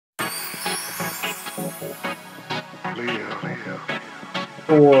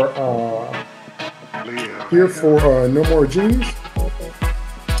for No More Genies,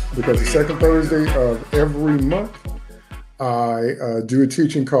 because the second Thursday of every month, I do a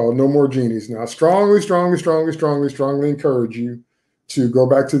teaching called No More Genies. Now, I strongly encourage you to go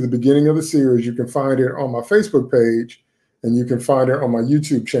back to the beginning of the series. You can find it on my Facebook page, and you can find it on my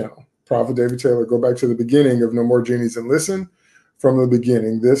YouTube channel, Prophet David Taylor. Go back to the beginning of No More Genies and listen from the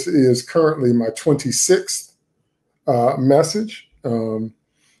beginning. This is currently my 26th message,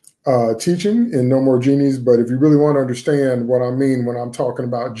 teaching in No More Genies. But if you really want to understand what I mean when I'm talking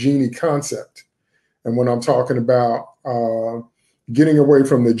about genie concept, and when I'm talking about getting away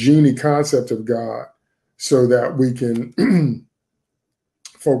from the genie concept of God so that we can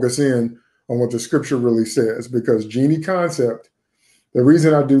focus in on what the scripture really says, because genie concept, the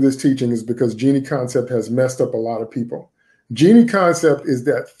reason I do this teaching is because genie concept has messed up a lot of people. Genie concept is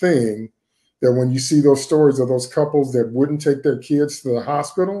that thing that when you see those stories of those couples that wouldn't take their kids to the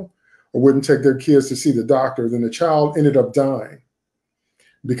hospital or wouldn't take their kids to see the doctor, then the child ended up dying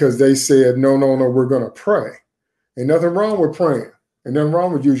because they said, no, we're going to pray. Ain't nothing wrong with praying. Ain't nothing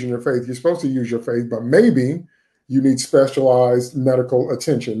wrong with using your faith. You're supposed to use your faith, but maybe you need specialized medical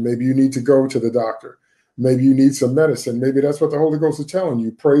attention. Maybe you need to go to the doctor. Maybe you need some medicine. Maybe that's what the Holy Ghost is telling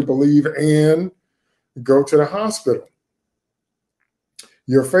you. Pray, believe, and go to the hospital.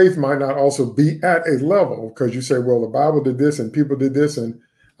 Your faith might not also be at a level because you say, well, the Bible did this and people did this. And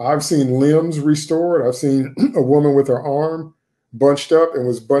I've seen limbs restored. I've seen a woman with her arm bunched up and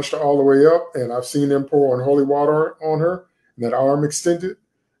was bunched all the way up. And I've seen them pour on holy water on her and that arm extended.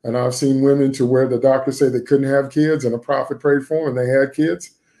 And I've seen women to where the doctors say they couldn't have kids and a prophet prayed for them and they had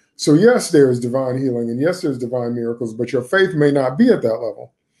kids. So yes, there is divine healing and yes, there's divine miracles, but your faith may not be at that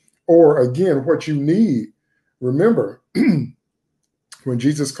level. Or again, what you need, remember, when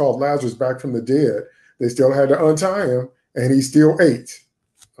Jesus called Lazarus back from the dead, they still had to untie him and he still ate.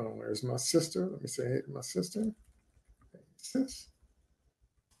 Oh, there's my sister. Let me say hey to my sister. Sis.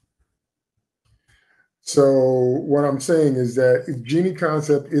 So what I'm saying is that genie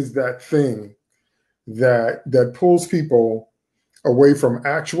concept is that thing that pulls people away from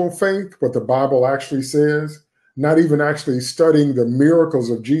actual faith, what the Bible actually says, not even actually studying the miracles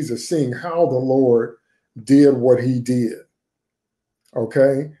of Jesus, seeing how the Lord did what he did.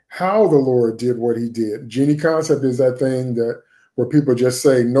 Okay, how the Lord did what he did. Genie concept is that thing that where people just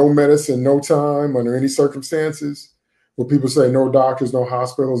say no medicine, no time under any circumstances. Where people say no doctors, no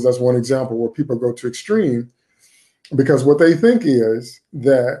hospitals. That's one example where people go to extreme because what they think is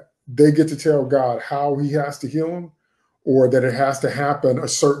that they get to tell God how he has to heal them or that it has to happen a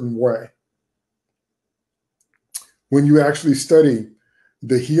certain way. When you actually study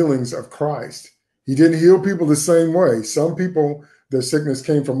the healings of Christ, he didn't heal people the same way. Some people, their sickness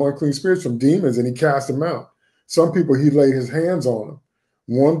came from unclean spirits, from demons, and he cast them out. Some people, he laid his hands on them.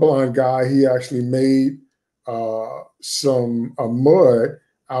 One blind guy, he actually made some mud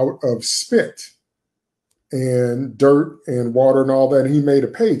out of spit and dirt and water and all that. And he made a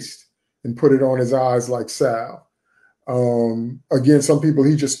paste and put it on his eyes like salve. Again, some people,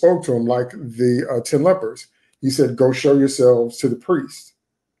 he just spoke to them like the 10 lepers. He said, go show yourselves to the priest.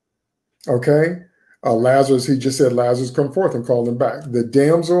 Okay. Lazarus, he just said, Lazarus, come forth, and called him back. The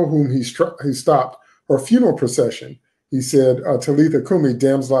damsel whom he stopped her funeral procession, he said, Talitha Kumi,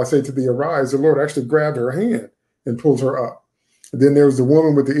 damsel, I say to thee, arise. The Lord actually grabbed her hand and pulled her up. And then there was the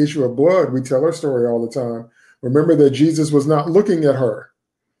woman with the issue of blood. We tell her story all the time. Remember that Jesus was not looking at her.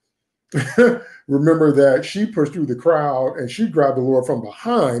 Remember that she pushed through the crowd and she grabbed the Lord from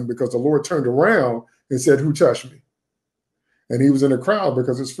behind because the Lord turned around and said, who touched me? And he was in a crowd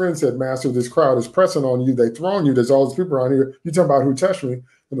because his friend said, Master, this crowd is pressing on you. They throwing you. There's all these people around here. You talking about who touched me?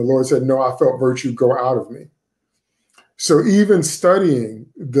 And the Lord said, no, I felt virtue go out of me. So even studying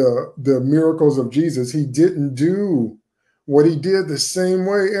the miracles of Jesus, he didn't do what he did the same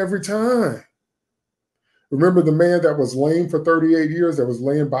way every time. Remember the man that was lame for 38 years that was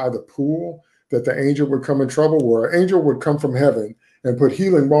laying by the pool, that the angel would come in trouble, where an angel would come from heaven and put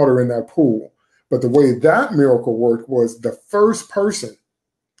healing water in that pool. But the way that miracle worked was the first person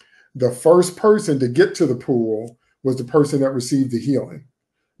to get to the pool was the person that received the healing.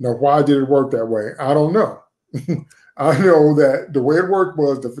 Now, why did it work that way? I don't know. I know that the way it worked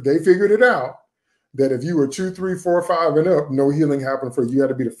was they figured it out that if you were 2, 3, 4, 5 and up, no healing happened for you. You had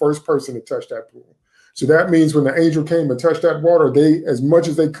to be the first person to touch that pool. So that means when the angel came and touched that water, they, as much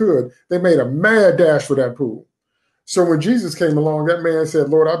as they could, they made a mad dash for that pool. So when Jesus came along, that man said,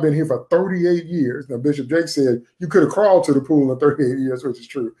 Lord, I've been here for 38 years. Now, Bishop Jake said, you could have crawled to the pool in 38 years, which is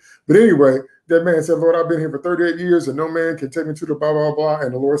true. But anyway, that man said, Lord, I've been here for 38 years and no man can take me to the blah, blah, blah.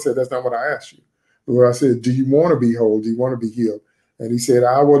 And the Lord said, that's not what I asked you. The Lord, I said, do you want to be whole? Do you want to be healed? And he said,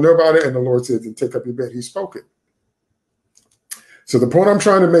 I will know about it. And the Lord said, then take up your bed. He spoke it. So the point I'm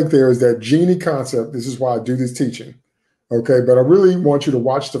trying to make there is that genie concept, this is why I do this teaching. Okay, but I really want you to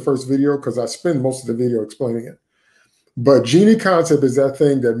watch the first video because I spend most of the video explaining it. But genie concept is that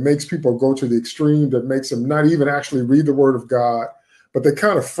thing that makes people go to the extreme, that makes them not even actually read the word of God, but they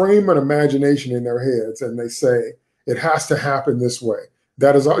kind of frame an imagination in their heads and they say, it has to happen this way.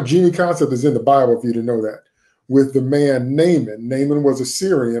 That is, genie concept is in the Bible for you to know that. With the man Naaman. Naaman was a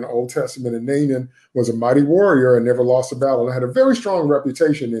Syrian, Old Testament, and Naaman was a mighty warrior and never lost a battle and had a very strong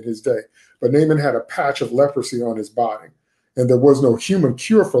reputation in his day. But Naaman had a patch of leprosy on his body, and there was no human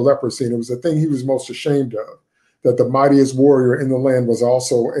cure for leprosy, and it was the thing he was most ashamed of, that the mightiest warrior in the land was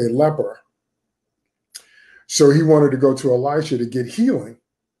also a leper. So he wanted to go to Elisha to get healing,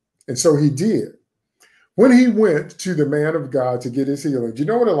 and so he did. When he went to the man of God to get his healing, do you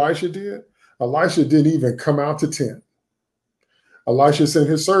know what Elisha did? Elisha didn't even come out to tent. Elisha sent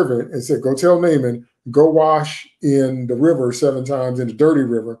his servant and said, go tell Naaman, go wash in the river 7 times, in the dirty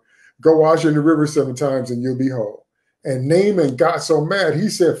river. Go wash in the river 7 times and you'll be whole. And Naaman got so mad, he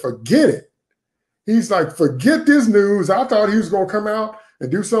said, forget it. He's like, forget this news. I thought he was going to come out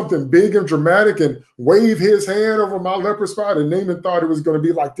and do something big and dramatic and wave his hand over my leper spot. And Naaman thought it was going to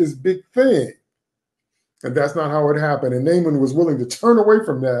be like this big thing. And that's not how it happened. And Naaman was willing to turn away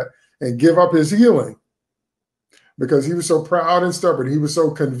from that and give up his healing because he was so proud and stubborn. He was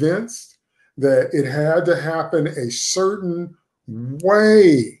so convinced that it had to happen a certain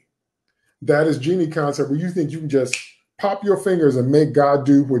way. That is genie concept, where you think you can just pop your fingers and make God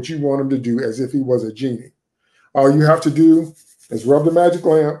do what you want him to do as if he was a genie. All you have to do is rub the magic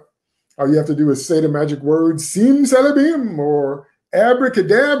lamp. All you have to do is say the magic word, sim salabim, or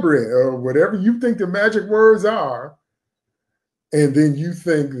abracadabra, or whatever you think the magic words are. And then you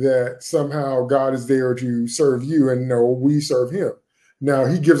think that somehow God is there to serve you, and no, we serve him. Now,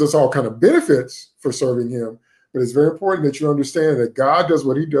 he gives us all kind of benefits for serving him, but it's very important that you understand that God does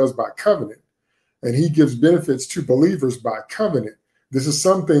what he does by covenant, and he gives benefits to believers by covenant. This is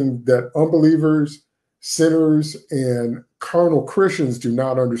something that unbelievers, sinners, and carnal Christians do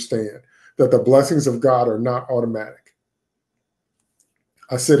not understand, that the blessings of God are not automatic.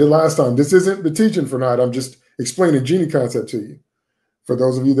 I said it last time. This isn't the teaching for tonight. I'm just explaining genie concept to you. For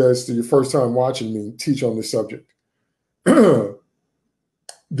those of you that's your first time watching me teach on this subject.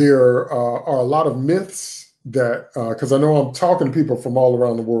 There are a lot of myths that, because I know I'm talking to people from all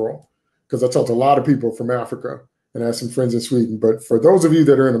around the world, because I talked to a lot of people from Africa and I have some friends in Sweden. But for those of you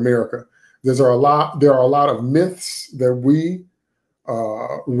that are in America, there are a lot of myths that we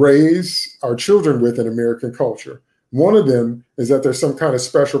raise our children with in American culture. One of them is that there's some kind of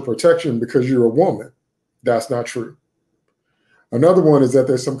special protection because you're a woman. That's not true. Another one is that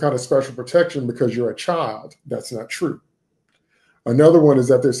there's some kind of special protection because you're a child. That's not true. Another one is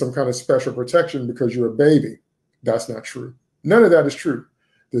that there's some kind of special protection because you're a baby. That's not true. None of that is true.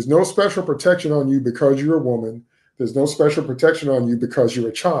 There's no special protection on you because you're a woman. There's no special protection on you because you're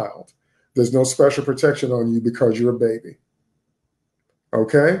a child. There's no special protection on you because you're a baby.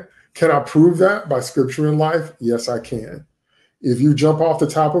 Okay? Can I prove that by scripture and life? Yes, I can. If you jump off the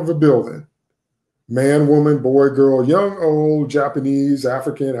top of a building, man, woman, boy, girl, young, old, Japanese,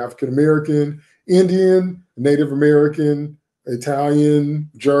 African, African-American, Indian, Native American, Italian,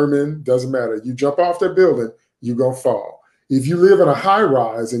 German, doesn't matter. You jump off that building, you're going to fall. If you live in a high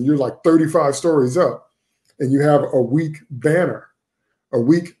rise and you're like 35 stories up and you have a weak banner, a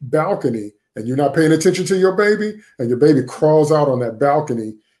weak balcony, and you're not paying attention to your baby, and your baby crawls out on that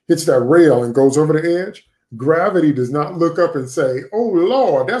balcony, hits that rail and goes over the edge, gravity does not look up and say, oh,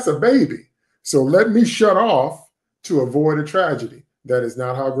 Lord, that's a baby, so let me shut off to avoid a tragedy. That is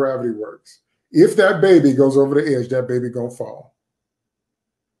not how gravity works. If that baby goes over the edge, that baby gonna fall.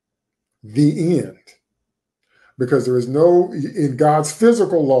 The end. Because there is no, in God's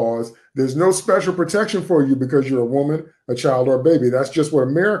physical laws, there's no special protection for you because you're a woman, a child, or a baby. That's just what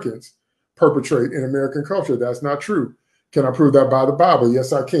Americans perpetrate in American culture. That's not true. Can I prove that by the Bible?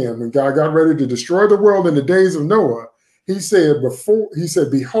 Yes, I can. When God got ready to destroy the world in the days of Noah, he said,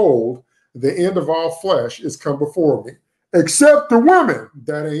 behold, the end of all flesh is come before me, except the women.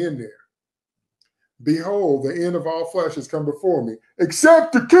 That ain't in there. Behold, the end of all flesh has come before me,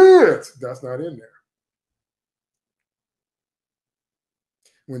 except the kids. That's not in there.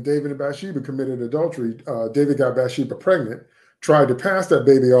 When David and Bathsheba committed adultery, David got Bathsheba pregnant, tried to pass that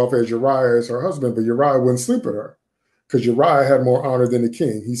baby off as Uriah as her husband, but Uriah wouldn't sleep with her because Uriah had more honor than the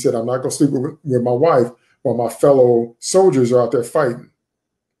king. He said, I'm not going to sleep with my wife while my fellow soldiers are out there fighting.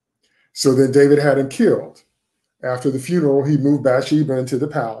 So then David had him killed. After the funeral, he moved Bathsheba into the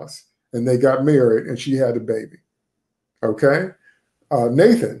palace and they got married and she had a baby. Okay?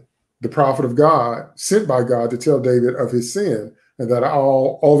 Nathan, the prophet of God, sent by God to tell David of his sin and that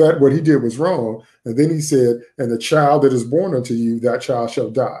all that what he did was wrong. And then he said, and the child that is born unto you, that child shall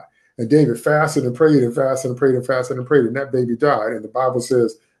die. And David fasted and prayed and fasted and prayed and fasted and prayed, and that baby died. And the Bible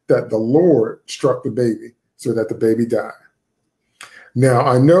says that the Lord struck the baby so that the baby died. Now,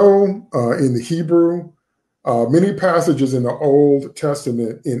 I know in the Hebrew, many passages in the Old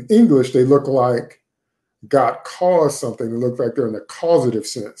Testament in English, they look like God caused something. They look like they're in the causative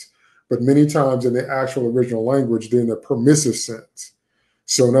sense. But many times in the actual original language, they're in the permissive sense.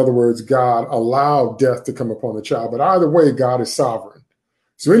 So in other words, God allowed death to come upon the child. But either way, God is sovereign.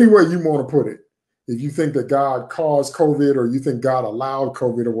 So any way you want to put it, if you think that God caused COVID or you think God allowed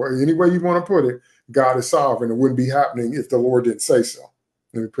COVID or any way you want to put it, God is sovereign. It wouldn't be happening if the Lord didn't say so.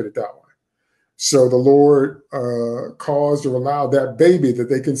 Let me put it that way. So the Lord caused or allowed that baby that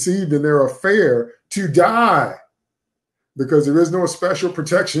they conceived in their affair to die because there is no special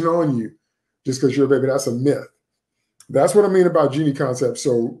protection on you just because you're a baby. That's a myth. That's what I mean about genie concept.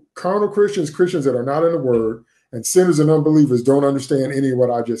 So carnal Christians, Christians that are not in the word, and sinners and unbelievers don't understand any of what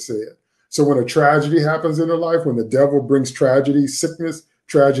I just said. So when a tragedy happens in their life, when the devil brings tragedy, sickness,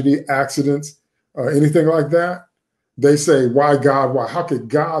 tragedy, accidents, anything like that, they say, why God? Why? How could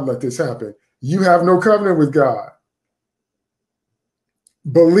God let this happen? You have no covenant with God.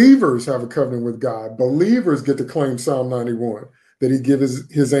 Believers have a covenant with God. Believers get to claim Psalm 91, that he gives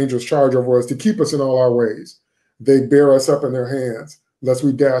his angels charge over us to keep us in all our ways. They bear us up in their hands, lest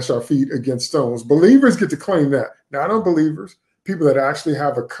we dash our feet against stones. Believers get to claim that. Not unbelievers, people that actually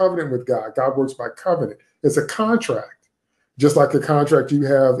have a covenant with God. God works by covenant. It's a contract, just like a contract you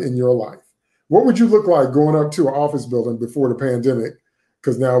have in your life. What would you look like going up to an office building before the pandemic?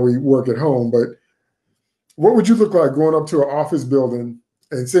 Because now we work at home, but what would you look like going up to an office building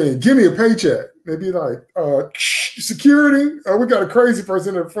and saying, give me a paycheck? They'd be like, security? We got a crazy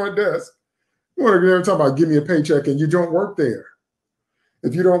person at the front desk. You want to talk about give me a paycheck and you don't work there.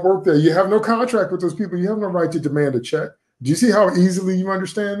 If you don't work there, you have no contract with those people. You have no right to demand a check. Do you see how easily you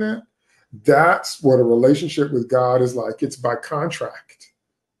understand that? That's what a relationship with God is like. It's by contract.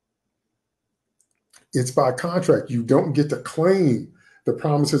 It's by contract. You don't get to claim the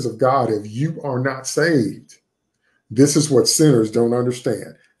promises of God if you are not saved. This is what sinners don't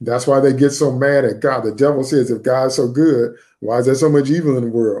understand. That's why they get so mad at God. The devil says, if God's so good, why is there so much evil in the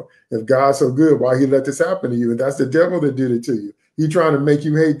world? If God's so good, why he let this happen to you? And that's the devil that did it to you. He's trying to make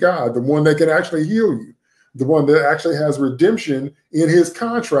you hate God, the one that can actually heal you, the one that actually has redemption in his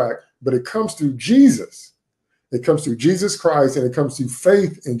contract. But it comes through Jesus. It comes through Jesus Christ, and it comes through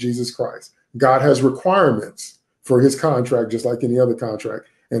faith in Jesus Christ. God has requirements for his contract, just like any other contract,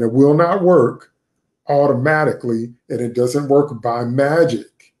 and it will not work automatically, and it doesn't work by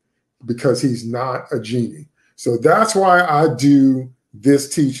magic because he's not a genie. So that's why I do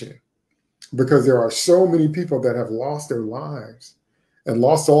this teaching, because there are so many people that have lost their lives and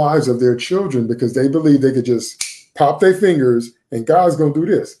lost the lives of their children because they believe they could just pop their fingers and God's going to do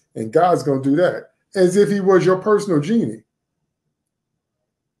this and God's going to do that, as if he was your personal genie.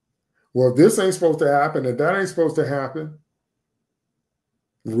 Well, this ain't supposed to happen and that ain't supposed to happen.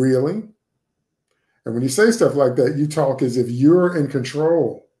 Really? And when you say stuff like that, you talk as if you're in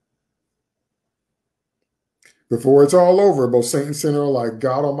control. Before it's all over, both saint and sinner alike,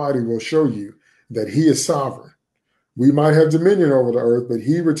 God Almighty will show you that he is sovereign. We might have dominion over the earth, but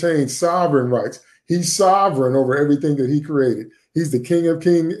he retains sovereign rights. He's sovereign over everything that he created. He's the King of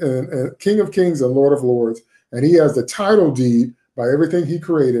Kings and Lord of Lords, and he has the title deed by everything he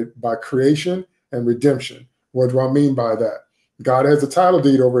created by creation and redemption. What do I mean by that? God has the title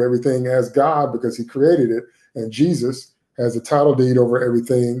deed over everything as God because he created it, and Jesus has the title deed over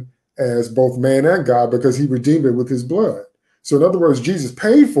everything as both man and God because he redeemed it with his blood. So in other words, Jesus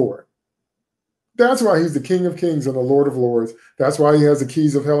paid for it. That's why he's the King of Kings and the Lord of Lords. That's why he has the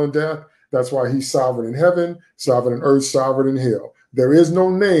keys of hell and death. That's why he's sovereign in heaven, sovereign in earth, sovereign in hell. There is no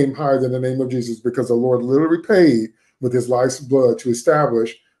name higher than the name of Jesus because the Lord literally paid with his life's blood to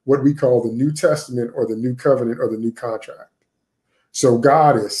establish what we call the New Testament or the New Covenant or the New Contract. So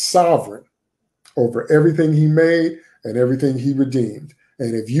God is sovereign over everything he made and everything he redeemed.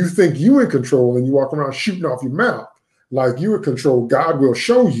 And if you think you're in control and you walk around shooting off your mouth like you're in control, God will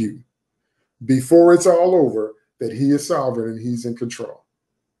show you before it's all over that he is sovereign and he's in control.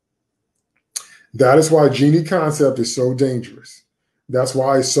 That is why genie concept is so dangerous. That's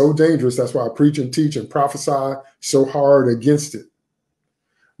why it's so dangerous. That's why I preach and teach and prophesy so hard against it.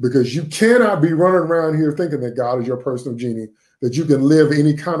 Because you cannot be running around here thinking that God is your personal genie, that you can live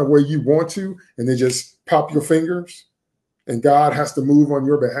any kind of way you want to and then just pop your fingers and God has to move on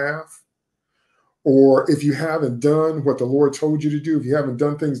your behalf. or if you haven't done what the Lord told you to do, if you haven't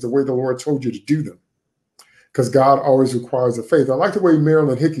done things the way the Lord told you to do them, because God always requires a faith. I like the way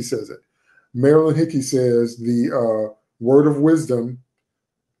Marilyn Hickey says it. Marilyn Hickey says the word of wisdom,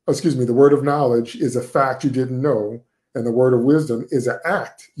 the word of knowledge is a fact you didn't know, and the word of wisdom is an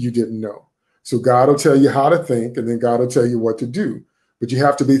act you didn't know. So God will tell you how to think, and then God will tell you what to do. But you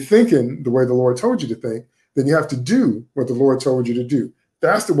have to be thinking the way the Lord told you to think. Then you have to do what the Lord told you to do.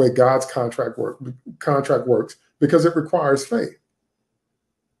 That's the way God's contract works, because it requires faith.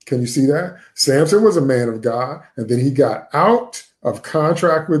 Can you see that? Samson was a man of God, and then he got out of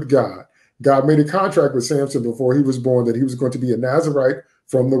contract with God. God made a contract with Samson before he was born that he was going to be a Nazirite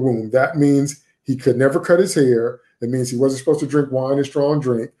from the womb. That means he could never cut his hair. It means he wasn't supposed to drink wine and strong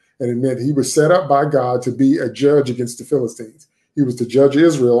drink. And it meant he was set up by God to be a judge against the Philistines. He was to judge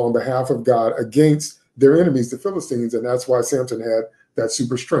Israel on behalf of God against their enemies, the Philistines. And that's why Samson had that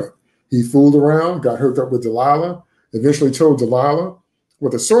super strength. He fooled around, got hooked up with Delilah, eventually told Delilah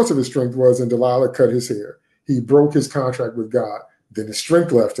what the source of his strength was, and Delilah cut his hair. He broke his contract with God. Then his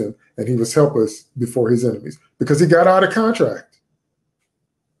strength left him, and he was helpless before his enemies because he got out of contract.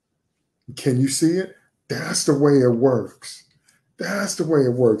 Can you see it? That's the way it works. That's the way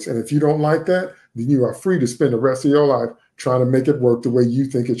it works. And if you don't like that, then you are free to spend the rest of your life trying to make it work the way you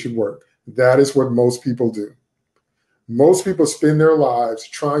think it should work. That is what most people do. Most people spend their lives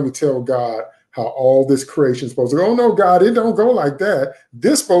trying to tell God how all this creation is supposed to go. Oh, no, God, it don't go like that.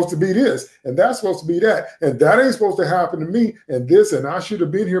 This is supposed to be this, and that's supposed to be that, and that ain't supposed to happen to me, and this, and I should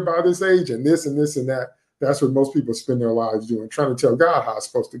have been here by this age, and this, and this, and that. That's what most people spend their lives doing, trying to tell God how it's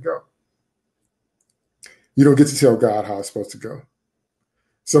supposed to go. You don't get to tell God how it's supposed to go.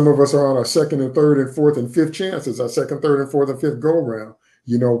 Some of us are on our second and third and fourth and fifth chances, our second, third, and fourth and fifth go around.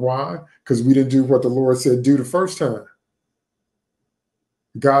 You know why? Because we didn't do what the Lord said do the first time.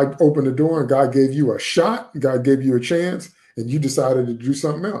 God opened the door and God gave you a shot. God gave you a chance, and you decided to do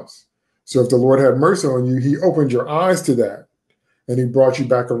something else. So if the Lord had mercy on you, he opened your eyes to that, and he brought you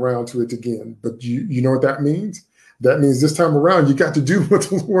back around to it again. But you know what that means? That means this time around, you got to do what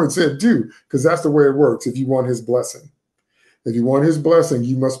the Lord said do, because that's the way it works if you want his blessing. If you want his blessing,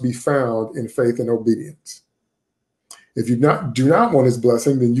 you must be found in faith and obedience. If you do not want his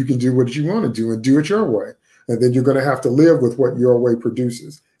blessing, then you can do what you want to do and do it your way. And then you're going to have to live with what your way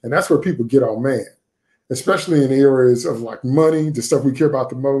produces. And that's where people get all mad, especially in areas of like money, the stuff we care about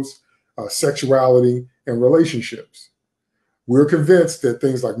the most, sexuality and relationships. We're convinced that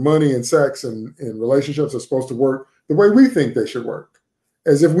things like money and sex and relationships are supposed to work the way we think they should work,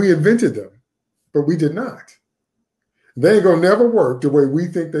 as if we invented them, but we did not. They ain't gonna never work the way we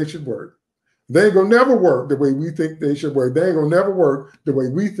think they should work. They ain't gonna never work the way we think they should work. They ain't gonna never work the way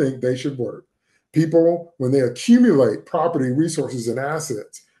we think they should work. People, when they accumulate property, resources, and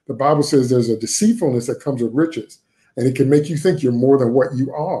assets, the Bible says there's a deceitfulness that comes with riches, and it can make you think you're more than what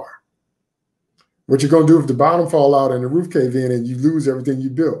you are. What you're going to do if the bottom fall out and the roof cave in and you lose everything you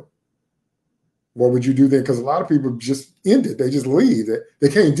built? What would you do then? Because a lot of people just end it. They just leave. They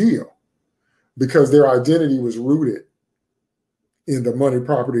can't deal because their identity was rooted in the money,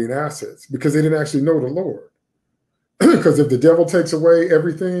 property, and assets because they didn't actually know the Lord. Because if the devil takes away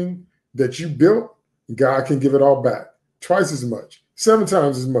everything that you built, God can give it all back. Twice as much, 7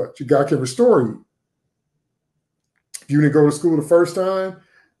 times as much. God can restore you. If you didn't go to school the first time,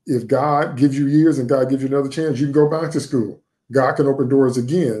 if God gives you years and God gives you another chance, you can go back to school. God can open doors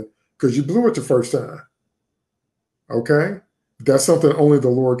again because you blew it the first time. Okay? That's something only the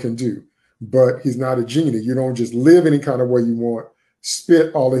Lord can do. But he's not a genie. You don't just live any kind of way you want,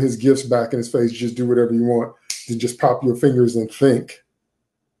 spit all of his gifts back in his face, just do whatever you want, then just pop your fingers and think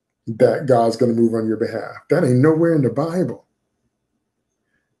that God's going to move on your behalf. That ain't nowhere in the Bible.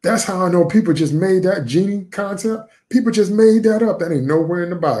 That's how I know people just made that genie concept. People just made that up. That ain't nowhere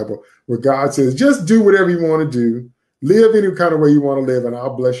in the Bible where God says, just do whatever you want to do, live any kind of way you want to live, and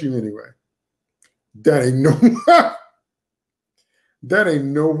I'll bless you anyway. That ain't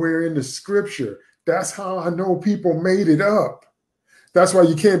nowhere in the scripture. That's how I know people made it up. That's why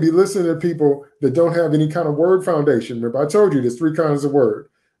you can't be listening to people that don't have any kind of word foundation. Remember, I told you there's 3 kinds of word.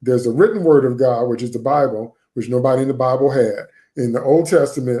 There's the written word of God, which is the Bible, which nobody in the Bible had. In the Old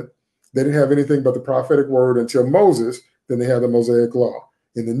Testament, they didn't have anything but the prophetic word until Moses. Then they had the Mosaic law.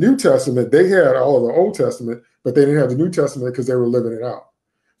 In the New Testament, they had all of the Old Testament, but they didn't have the New Testament because they were living it out.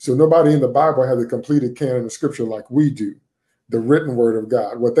 So nobody in the Bible had the completed canon of scripture like we do, the written word of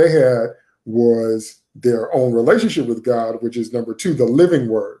God. What they had was their own relationship with God, which is number 2, the living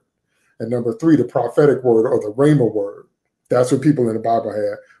word, and number 3, the prophetic word or the rhema word. That's what people in the Bible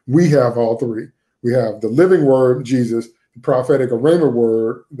had. We have all 3. We have the living word, Jesus, the prophetic, a rhema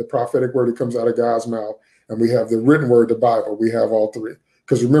word, the prophetic word that comes out of God's mouth, and we have the written word, the Bible. We have all three.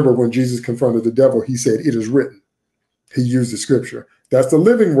 Because remember, when Jesus confronted the devil, he said, "It is written." He used the scripture. That's the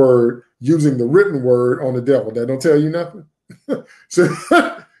living word using the written word on the devil. That don't tell you nothing. so,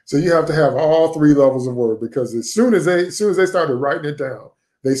 so you have to have all three levels of word, because as soon as they started writing it down,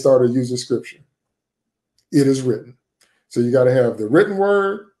 they started using scripture. It is written. So you got to have the written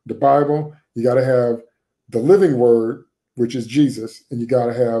word, the Bible. You got to have the living word, which is Jesus, and you got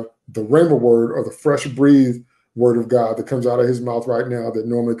to have the rhema word, or the fresh breathed word of God that comes out of his mouth right now, that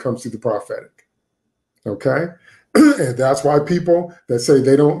normally comes through the prophetic. Okay? And that's why people that say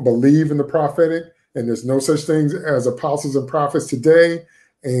they don't believe in the prophetic, and there's no such things as apostles and prophets today,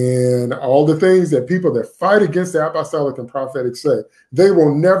 and all the things that people that fight against the apostolic and prophetic say, they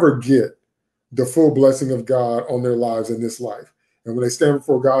will never get the full blessing of God on their lives in this life. And when they stand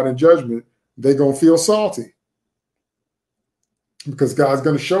before God in judgment, they're going to feel salty, because God's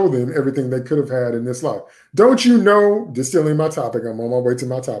going to show them everything they could have had in this life. Don't you know, distilling my topic, I'm on my way to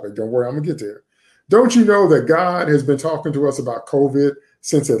my topic. Don't worry, I'm going to get there. Don't you know that God has been talking to us about COVID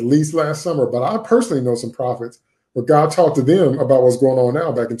since at least last summer? But I personally know some prophets where God talked to them about what's going on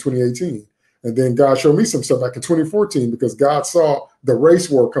now back in 2018. And then God showed me some stuff back in 2014, because God saw the race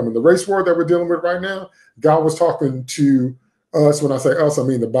war coming. The race war that we're dealing with right now, God was talking to us. When I say us, I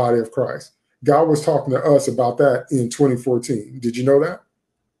mean the body of Christ. God was talking to us about that in 2014. Did you know that?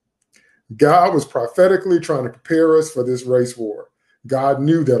 God was prophetically trying to prepare us for this race war. God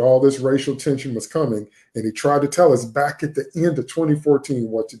knew that all this racial tension was coming, and he tried to tell us back at the end of 2014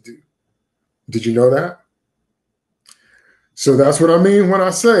 what to do. Did you know that? So that's what I mean when I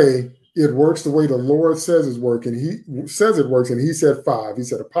say it works the way the Lord says it's working. He says it works, and he said 5. He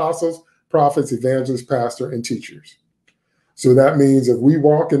said apostles, prophets, evangelists, pastor, and teachers. So that means if we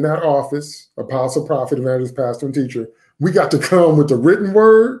walk in that office, apostle, prophet, evangelist, pastor, and teacher, we got to come with the written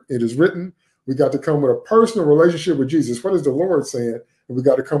word. It is written. We got to come with a personal relationship with Jesus. What is the Lord saying? And we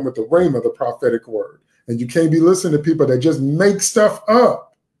got to come with the rhema, the prophetic word. And you can't be listening to people that just make stuff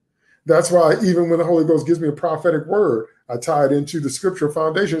up. That's why even when the Holy Ghost gives me a prophetic word, I tie it into the scriptural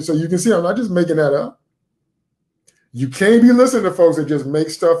foundation. So you can see I'm not just making that up. You can't be listening to folks that just make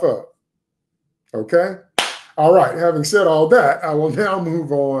stuff up. Okay? All right. Having said all that, I will now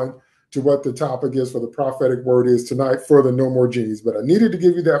move on to what the topic is for the prophetic word is tonight for the No More Genies. But I needed to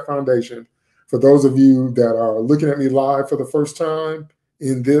give you that foundation for those of you that are looking at me live for the first time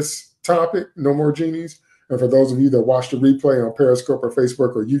in this topic, No More Genies, and for those of you that watch the replay on Periscope or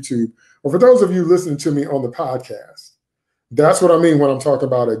Facebook or YouTube, or for those of you listening to me on the podcast. That's what I mean when I'm talking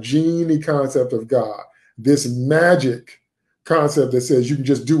about a genie concept of God, this magic concept that says you can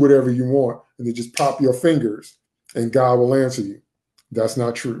just do whatever you want and then just pop your fingers and God will answer you. That's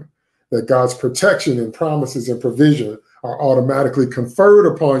not true. That God's protection and promises and provision are automatically conferred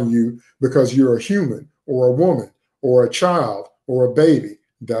upon you because you're a human or a woman or a child or a baby.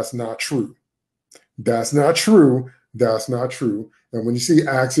 That's not true. That's not true. That's not true. And when you see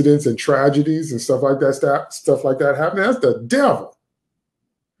accidents and tragedies and stuff like that happening, that's the devil.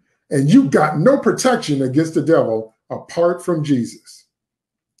 And you got no protection against the devil apart from Jesus.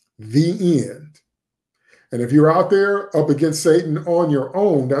 The end. And if you're out there up against Satan on your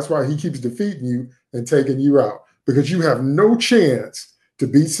own, that's why he keeps defeating you and taking you out, because you have no chance to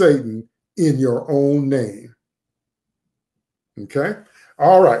beat Satan in your own name. Okay?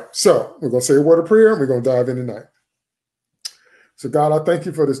 All right. So we're going to say a word of prayer and we're going to dive in tonight. So God, I thank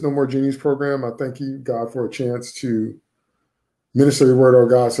you for this No More Genies program. I thank you, God, for a chance to minister your word, oh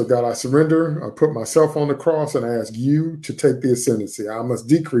God. So God, I surrender. I put myself on the cross and I ask you to take the ascendancy. I must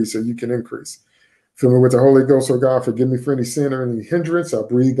decrease so you can increase. Fill me with the Holy Ghost, oh God. Forgive me for any sin or any hindrance. I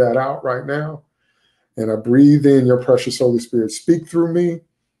breathe that out right now. And I breathe in your precious Holy Spirit. Speak through me,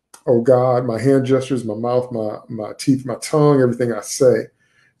 oh God, my hand gestures, my mouth, my teeth, my tongue, everything I say.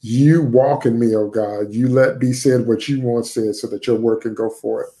 You walk in me, oh God. You let be said what you want said so that your word can go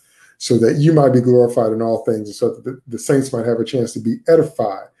forth, so that you might be glorified in all things, and so that the saints might have a chance to be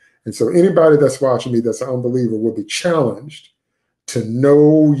edified. And so anybody that's watching me that's an unbeliever will be challenged to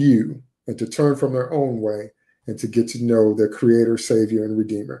know you and to turn from their own way and to get to know their Creator, Savior, and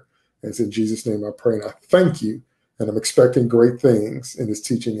Redeemer. And it's in Jesus' name I pray and I thank you. And I'm expecting great things in this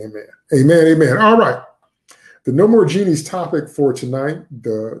teaching. Amen. Amen. Amen. All right. The No More Genies topic for tonight,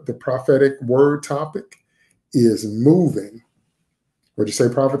 the prophetic word topic, is moving. What'd you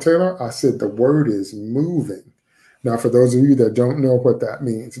say, Prophet Taylor? I said the word is moving. Now, for those of you that don't know what that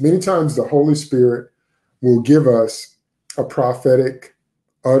means, many times the Holy Spirit will give us a prophetic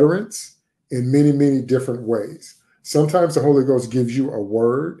utterance in many, many different ways. Sometimes the Holy Ghost gives you a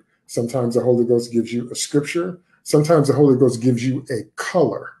word. Sometimes the Holy Ghost gives you a scripture. Sometimes the Holy Ghost gives you a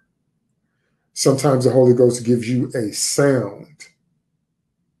color. Sometimes the Holy Ghost gives you a sound.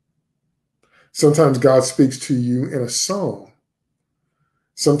 Sometimes God speaks to you in a song.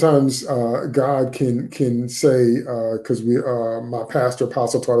 Sometimes God can say, because my pastor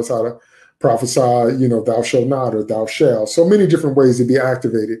apostle taught us how to prophesy, thou shalt not or thou shalt. So many different ways to be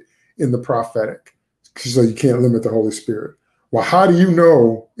activated in the prophetic. So you can't limit the Holy Spirit. Well, how do you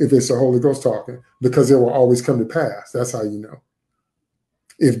know if it's the Holy Ghost talking? Because it will always come to pass. That's how you know.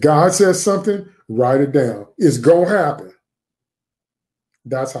 If God says something, write it down. It's going to happen.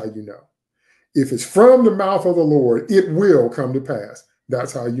 That's how you know. If it's from the mouth of the Lord, it will come to pass.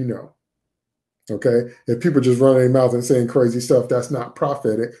 That's how you know. Okay? If people just run their mouth and saying crazy stuff, that's not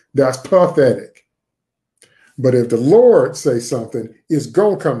prophetic. That's pathetic. But if the Lord says something, it's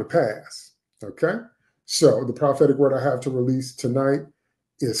going to come to pass. Okay? So the prophetic word I have to release tonight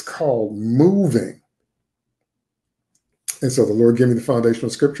is called moving. And so the Lord gave me the foundational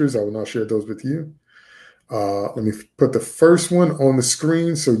scriptures. I will now share those with you. Let me put the first one on the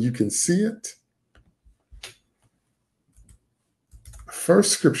screen so you can see it.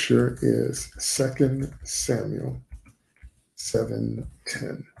 First scripture is 2 Samuel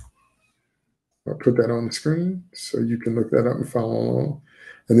 7:10. I'll put that on the screen so you can look that up and follow along.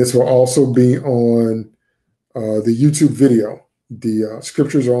 And this will also be on the YouTube video. The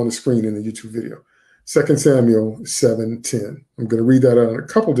scriptures are on the screen in the YouTube video. 2 Samuel 7:10. I'm going to read that in a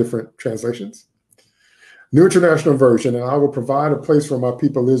couple different translations. New International Version, and I will provide a place for my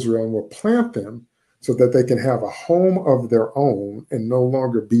people Israel and will plant them so that they can have a home of their own and no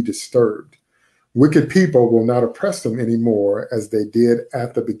longer be disturbed. Wicked people will not oppress them anymore as they did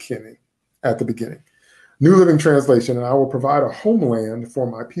at the beginning. New Living Translation, and I will provide a homeland for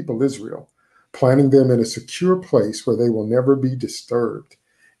my people Israel, planting them in a secure place where they will never be disturbed.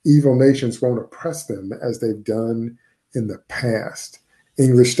 Evil nations won't oppress them as they've done in the past.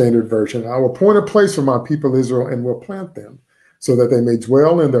 English Standard Version, I will appoint a place for my people Israel and will plant them so that they may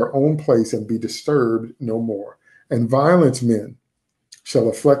dwell in their own place and be disturbed no more. And violent men shall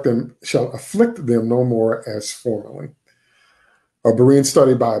afflict them no more as formerly. A Berean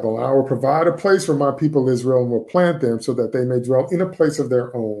Study Bible, I will provide a place for my people Israel and will plant them so that they may dwell in a place of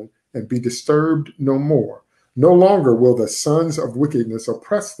their own and be disturbed no more. No longer will the sons of wickedness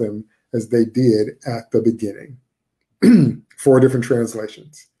oppress them as they did at the beginning. 4 different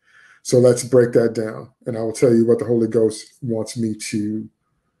translations. So let's break that down, and I will tell you what the Holy Ghost wants me to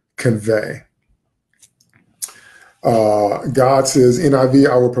convey. God says, NIV,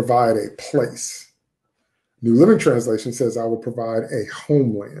 I will provide a place. New Living Translation says, I will provide a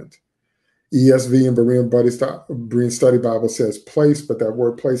homeland. ESV and Berean Study Bible says place, but that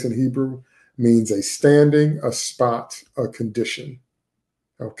word place in Hebrew means a standing, a spot, a condition.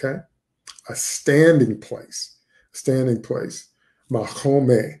 Okay? A standing place. Standing place.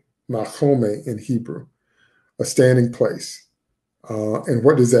 Machome in Hebrew. A standing place. And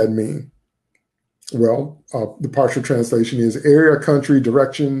what does that mean? Well, the partial translation is area, country,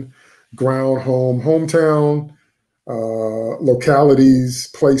 direction, ground, home, hometown, localities,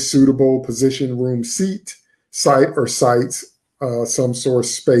 place suitable, position, room, seat, site or sites, some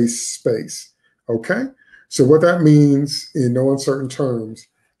source, space. Okay? So what that means in no uncertain terms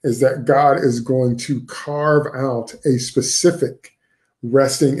is that God is going to carve out a specific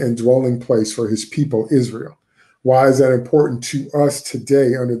resting and dwelling place for his people, Israel. Why is that important to us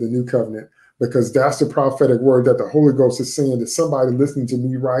today under the new covenant? Because that's the prophetic word that the Holy Ghost is saying to somebody listening to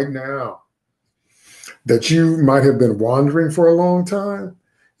me right now. That you might have been wandering for a long time.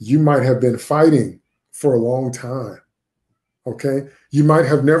 You might have been fighting for a long time. Okay? You might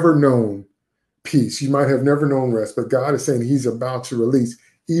have never known peace. You might have never known rest. But God is saying he's about to release,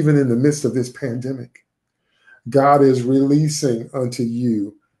 even in the midst of this pandemic. God is releasing unto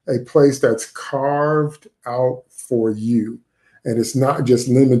you a place that's carved out for you. And it's not just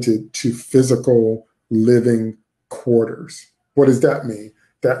limited to physical living quarters. What does that mean?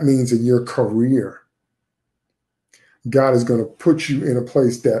 That means in your career, God is going to put you in a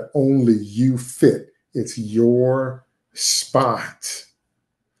place that only you fit. It's your spot.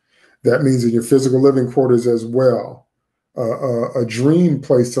 That means in your physical living quarters as well. A dream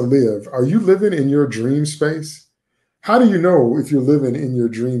place to live. Are you living in your dream space? How do you know if you're living in your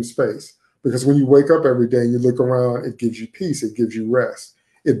dream space? Because when you wake up every day and you look around, it gives you peace. It gives you rest.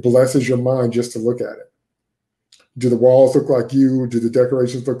 It blesses your mind just to look at it. Do the walls look like you? Do the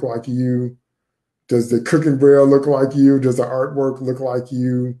decorations look like you? Does the cooking rail look like you? Does the artwork look like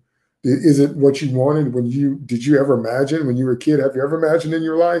you? Is it what you wanted did you ever imagine when you were a kid? Have you ever imagined in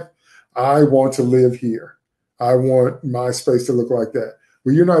your life, I want to live here. I want my space to look like that.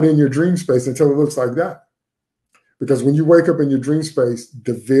 Well, you're not in your dream space until it looks like that. Because when you wake up in your dream space,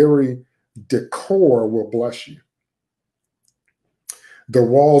 the very decor will bless you. The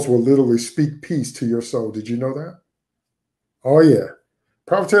walls will literally speak peace to your soul. Did you know that? Oh, yeah.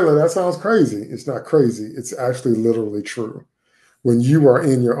 Prophet Taylor, that sounds crazy. It's not crazy. It's actually literally true. When you are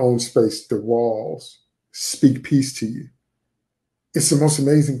in your own space, the walls speak peace to you. It's the most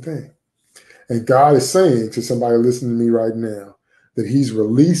amazing thing. And God is saying to somebody listening to me right now that he's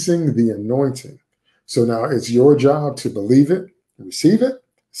releasing the anointing. So now it's your job to believe it, receive it,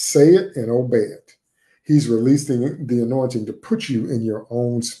 say it, and obey it. He's releasing the anointing to put you in your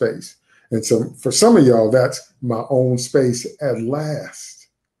own space. And so for some of y'all, that's my own space at last.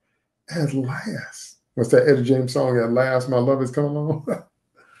 At last. What's that Eddie James song? At last, my love is coming along.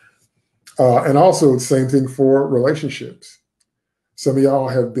 And also the same thing for relationships. Some of y'all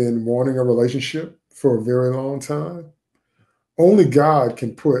have been wanting a relationship for a very long time. Only God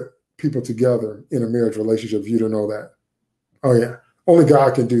can put people together in a marriage relationship, if you don't know that. Oh, yeah. Only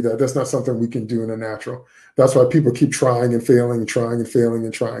God can do that. That's not something we can do in the natural. That's why people keep trying and failing and trying and failing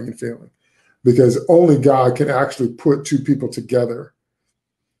and trying and failing. Because only God can actually put two people together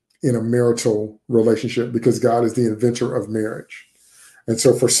in a marital relationship, because God is the inventor of marriage. And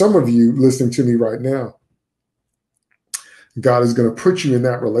so for some of you listening to me right now, God is going to put you in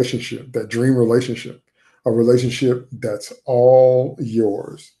that relationship, that dream relationship, a relationship that's all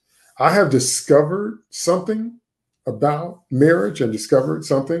yours. I have discovered something about marriage and discovered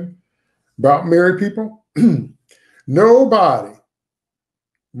something about married people. Nobody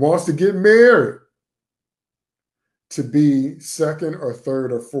wants to get married to be second or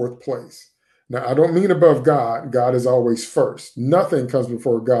third or fourth place. Now, I don't mean above God. God is always first. Nothing comes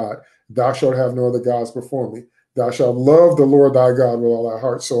before God. Thou shalt have no other gods before me. Thou shalt love the Lord thy God with all thy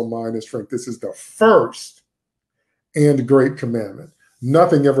heart, soul, mind, and strength. This is the first and great commandment.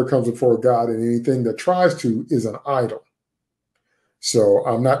 Nothing ever comes before God, and anything that tries to is an idol. So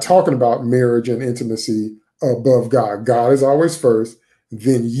I'm not talking about marriage and intimacy above God. God is always first.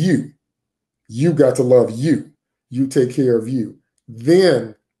 Then you. You got to love you. You take care of you.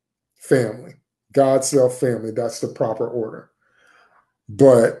 Then family. God, self, family. That's the proper order.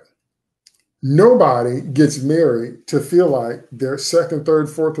 But nobody gets married to feel like they're second, third,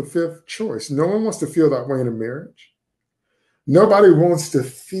 fourth, or fifth choice. No one wants to feel that way in a marriage. Nobody wants to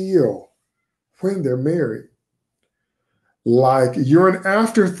feel when they're married like you're an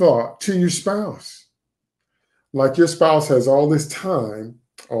afterthought to your spouse. Like your spouse has all this time,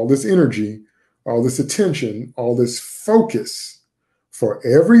 all this energy, all this attention, all this focus for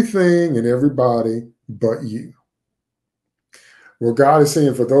everything and everybody but you. Well, God is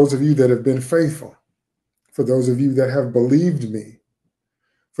saying, for those of you that have been faithful, for those of you that have believed me,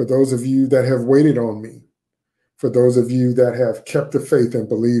 for those of you that have waited on me, for those of you that have kept the faith and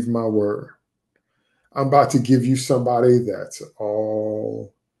believed my word, I'm about to give you somebody that's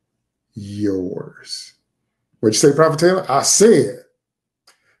all yours. What'd you say, Prophet Taylor? I said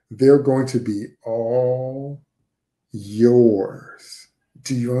they're going to be all yours.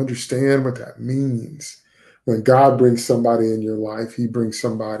 Do you understand what that means? When God brings somebody in your life, he brings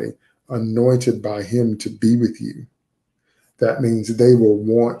somebody anointed by him to be with you. That means they will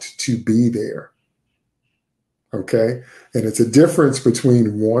want to be there. Okay? And it's a difference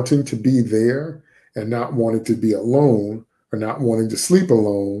between wanting to be there and not wanting to be alone, or not wanting to sleep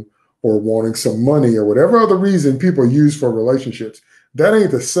alone, or wanting some money, or whatever other reason people use for relationships. That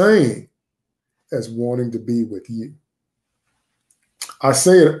ain't the same as wanting to be with you. I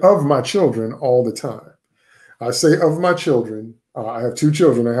say it of my children all the time. I say of my children, I have two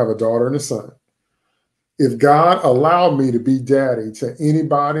children. I have a daughter and a son. If God allowed me to be daddy to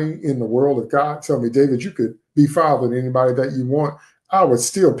anybody in the world, if God told me, David, you could be father to anybody that you want, I would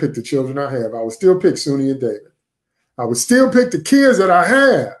still pick the children I have. I would still pick Suni and David. I would still pick the kids that I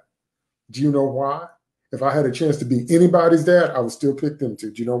have. Do you know why? If I had a chance to be anybody's dad, I would still pick them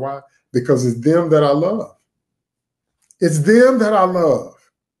too. Do you know why? Because it's them that I love. It's them that I love.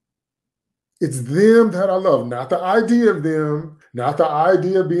 It's them that I love. Not the idea of them, not the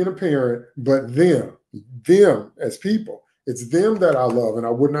idea of being a parent, but them as people. It's them that I love, and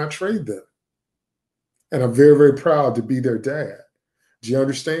I would not trade them. And I'm very, very proud to be their dad. Do you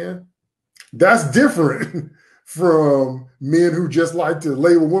understand? That's different from men who just like to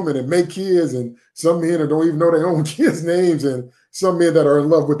lay with women and make kids, and some men that don't even know their own kids' names, and some men that are in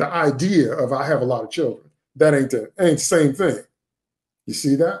love with the idea of I have a lot of children. That ain't the same thing. You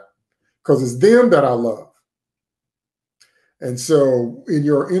see that? Because it's them that I love. And so in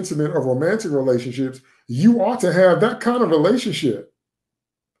your intimate or romantic relationships, you ought to have that kind of relationship.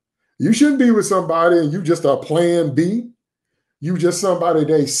 You shouldn't be with somebody and you just a plan B. You just somebody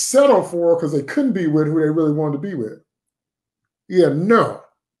they settled for because they couldn't be with who they really wanted to be with. Yeah, no.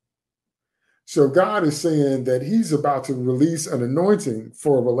 So God is saying that he's about to release an anointing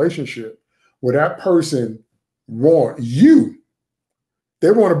for a relationship where that person wants you.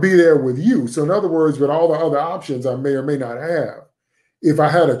 They want to be there with you. So in other words, with all the other options I may or may not have, if I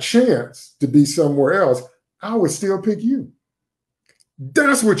had a chance to be somewhere else, I would still pick you.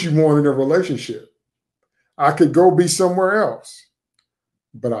 That's what you want in a relationship. I could go be somewhere else,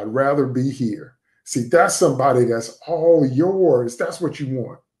 but I'd rather be here. See, that's somebody that's all yours. That's what you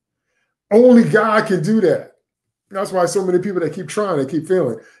want. Only God can do that. That's why so many people that keep trying, they keep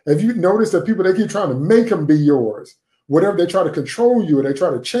failing. Have you noticed that people, they keep trying to make them be yours? Whatever, they try to control you, or they try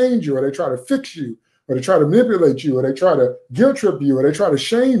to change you, or they try to fix you, or they try to manipulate you, or they try to guilt trip you, or they try to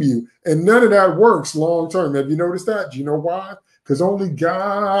shame you. And none of that works long term. Have you noticed that? Do you know why? Because only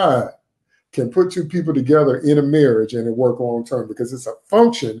God can put two people together in a marriage and it work long term, because it's a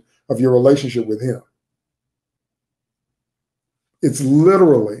function of your relationship with him. It's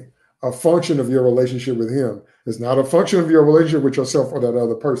literally a function of your relationship with him. It's not a function of your relationship with yourself or that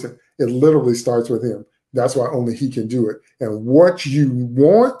other person. It literally starts with him. That's why only he can do it. And what you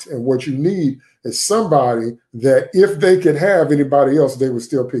want and what you need is somebody that if they could have anybody else, they would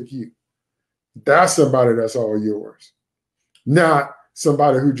still pick you. That's somebody that's all yours. Not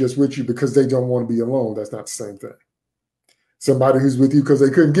somebody who just with you because they don't want to be alone. That's not the same thing. Somebody who's with you because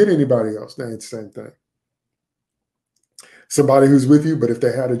they couldn't get anybody else. That ain't the same thing. Somebody who's with you, but if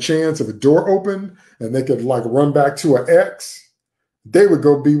they had a chance of a door open and they could like run back to an ex, they would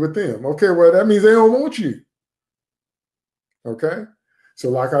go be with them. Okay, well, that means they don't want you. Okay? So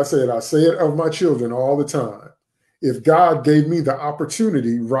like I said, I say it of my children all the time. If God gave me the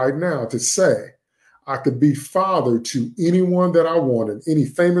opportunity right now to say I could be father to anyone that I wanted, any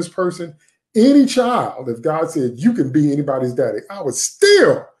famous person, any child, if God said you can be anybody's daddy, I would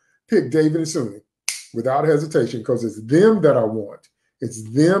still pick David and Sunni without hesitation, because it's them that I want. It's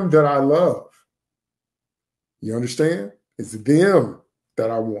them that I love. You understand? It's them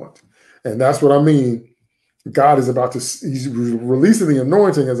that I want. And that's what I mean. God is about to, he's releasing the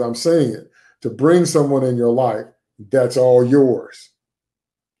anointing, as I'm saying it, to bring someone in your life that's all yours.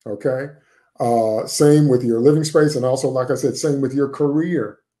 Okay? Same with your living space. And also, like I said, same with your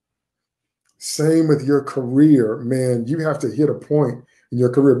career. Same with your career. Man, you have to hit a point in your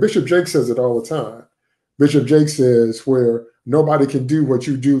career. Bishop Jake says it all the time. Bishop Jake says where nobody can do what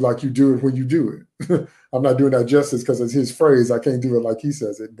you do like you do it when you do it. I'm not doing that justice because it's his phrase. I can't do it like he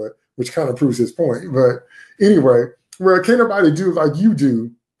says it, but which kind of proves his point. But anyway, where can't nobody do like you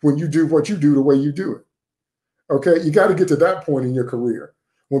do when you do what you do the way you do it. Okay, you got to get to that point in your career.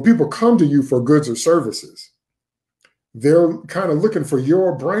 When people come to you for goods or services, they're kind of looking for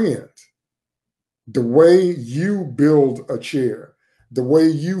your brand. The way you build a chair, the way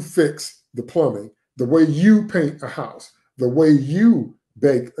you fix the plumbing, the way you paint a house, the way you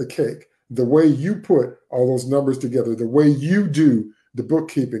bake a cake, the way you put all those numbers together, the way you do the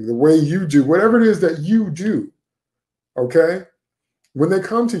bookkeeping, the way you do whatever it is that you do, okay? When they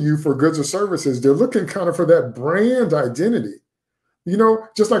come to you for goods or services, they're looking kind of for that brand identity. You know,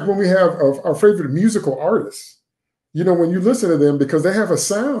 just like when we have our favorite musical artists, you know, when you listen to them because they have a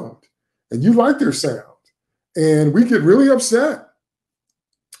sound and you like their sound. And we get really upset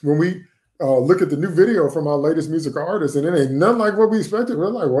when we look at the new video from our latest musical artist and it ain't nothing like what we expected. We're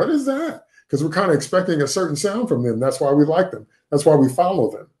like, what is that? Because we're kind of expecting a certain sound from them. That's why we like them. That's why we follow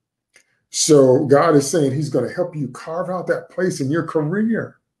them. So God is saying he's going to help you carve out that place in your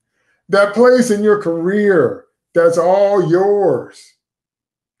career. That place in your career, that's all yours.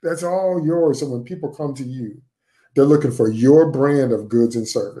 That's all yours. So when people come to you, they're looking for your brand of goods and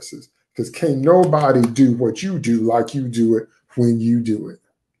services, because can't nobody do what you do like you do it when you do it.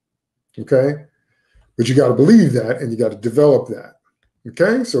 Okay? But you got to believe that and you got to develop that.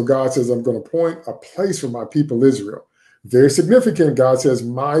 Okay? So God says, I'm going to appoint a place for my people Israel. Very significant. God says,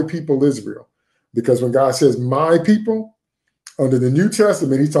 my people Israel. Because when God says my people, under the New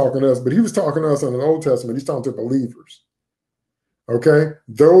Testament, he's talking to us, but he was talking to us under the Old Testament. He's talking to believers. Okay?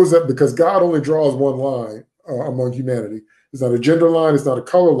 Those that, because God only draws one line among humanity. It's not a gender line. It's not a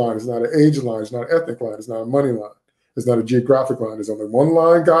color line. It's not an age line. It's not an ethnic line. It's not a money line. It's not a geographic line. There's only one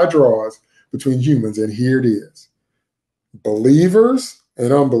line God draws between humans, and here it is. Believers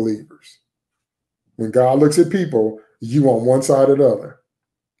and unbelievers. When God looks at people, you on one side or the other.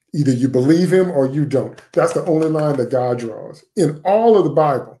 Either you believe him or you don't. That's the only line that God draws. In all of the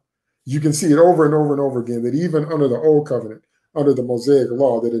Bible, you can see it over and over and over again, that even under the Old Covenant, under the Mosaic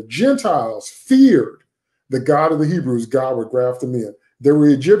law, that if Gentiles feared the God of the Hebrews, God would graft them in. There were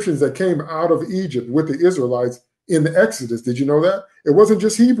Egyptians that came out of Egypt with the Israelites in the Exodus. Did you know that? It wasn't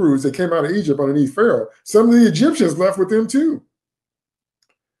just Hebrews that came out of Egypt underneath Pharaoh. Some of the Egyptians left with them too.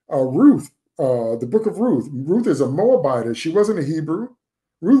 Ruth, the book of Ruth. Ruth is a Moabite. She wasn't a Hebrew.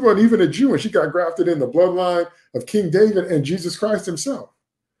 Ruth wasn't even a Jew, and she got grafted in the bloodline of King David and Jesus Christ himself.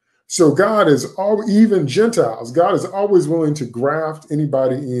 So God is even Gentiles. God is always willing to graft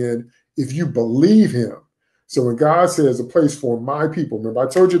anybody in if you believe him. So when God says a place for my people, remember I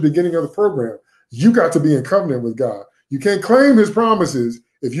told you at the beginning of the program, you got to be in covenant with God. You can't claim his promises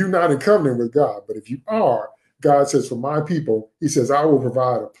if you're not in covenant with God. But if you are, God says, for my people, he says, I will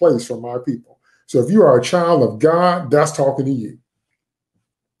provide a place for my people. So if you are a child of God, that's talking to you.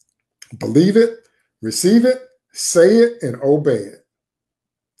 Believe it, receive it, say it, and obey it.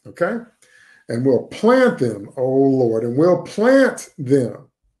 Okay? And we'll plant them, oh Lord, and we'll plant them.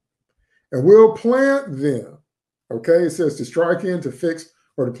 And we'll plant them. Okay? It says to strike in, to fix,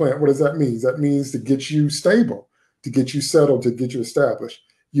 or to plant. What does that mean? That means to get you stable, to get you settled, to get you established.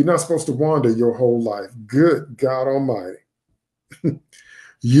 You're not supposed to wander your whole life. Good God Almighty.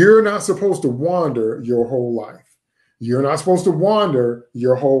 You're not supposed to wander your whole life. You're not supposed to wander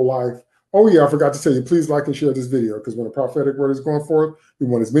your whole life. Oh yeah, I forgot to tell you, please like and share this video, because when a prophetic word is going forth, we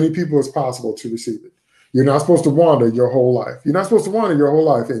want as many people as possible to receive it. You're not supposed to wander your whole life. You're not supposed to wander your whole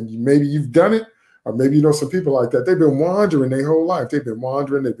life. And maybe you've done it, or maybe you know some people like that. They've been wandering their whole life. They've been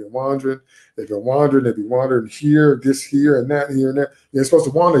wandering, they've been wandering, they've been wandering, they've been wandering here, this here, and that here and there. You're supposed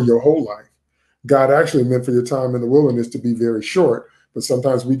to wander your whole life. God actually meant for your time in the wilderness to be very short, but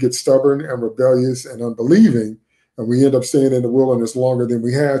sometimes we get stubborn and rebellious and unbelieving, and we end up staying in the wilderness longer than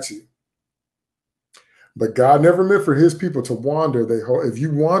we had to. But God never meant for his people to wander. If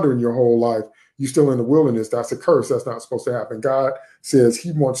you wander in your whole life, you're still in the wilderness. That's a curse. That's not supposed to happen. God says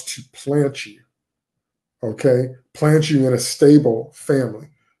he wants to plant you. Okay? Plant you in a stable family.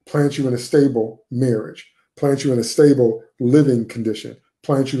 Plant you in a stable marriage. Plant you in a stable living condition.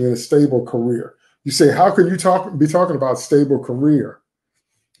 Plant you in a stable career. You say, how can you be talking about stable career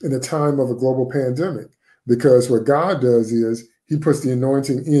in a time of a global pandemic? Because what God does is he puts the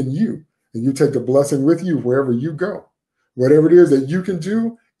anointing in you, and you take the blessing with you wherever you go. Whatever it is that you can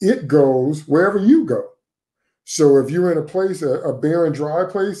do, it goes wherever you go. So if you're in a place, a barren, dry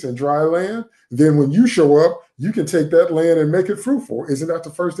place and dry land, then when you show up, you can take that land and make it fruitful. Isn't that the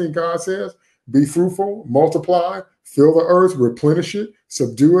first thing God says? Be fruitful, multiply, fill the earth, replenish it,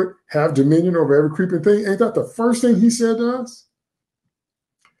 subdue it, have dominion over every creeping thing. Ain't that the first thing he said to us?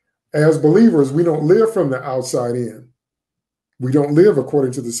 As believers, we don't live from the outside in. We don't live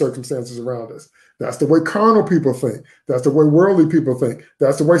according to the circumstances around us. That's the way carnal people think. That's the way worldly people think.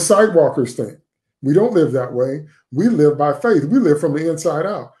 That's the way sidewalkers think. We don't live that way. We live by faith. We live from the inside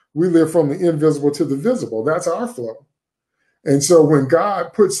out. We live from the invisible to the visible. That's our flow. And so when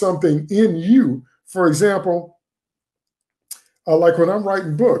God puts something in you, for example, like when I'm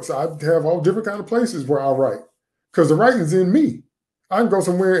writing books, I have all different kind of places where I write, because the writing's in me. I can go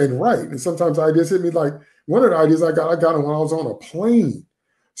somewhere and write. And sometimes ideas hit me. Like one of the ideas I got them when I was on a plane.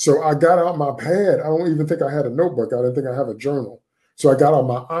 So I got out my pad. I don't even think I had a notebook. I didn't think I have a journal. So I got out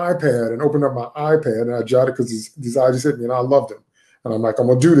my iPad and opened up my iPad, and I jotted, because these ideas hit me and I loved them. And I'm like, I'm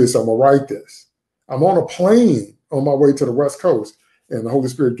going to do this. I'm going to write this. I'm on a plane on my way to the West Coast, and the Holy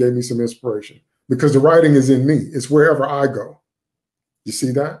Spirit gave me some inspiration, because the writing is in me. It's wherever I go. You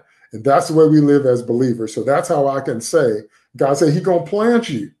see that? And that's the way we live as believers. So that's how I can say, God said he's going to plant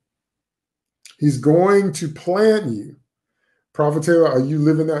you. He's going to plant you. Prophet Taylor, are you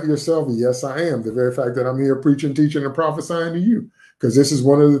living that yourself? Yes, I am. The very fact that I'm here preaching, teaching, and prophesying to you, because this is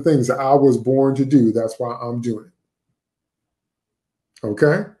one of the things that I was born to do. That's why I'm doing it.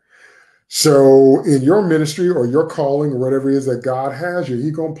 Okay? So in your ministry or your calling or whatever it is that God has you,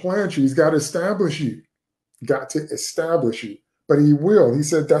 he's going to plant you. He's got to establish you. Got to establish you. But he will. He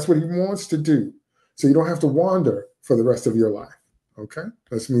said that's what he wants to do. So you don't have to wander for the rest of your life. Okay?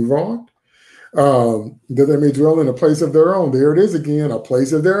 Let's move on. That they may dwell in a place of their own. There it is again, a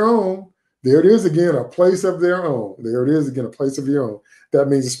place of their own. There it is again, a place of their own. There it is again, a place of your own. That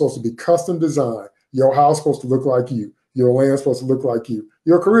means it's supposed to be custom designed. Your house is supposed to look like you. Your land is supposed to look like you.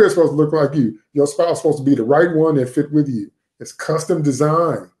 Your career is supposed to look like you. Your spouse is supposed to be the right one that fit with you. It's custom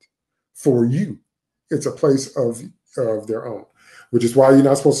designed for you. It's a place of their own, which is why you're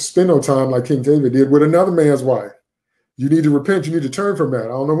not supposed to spend no time like King David did with another man's wife. You need to repent. You need to turn from that. I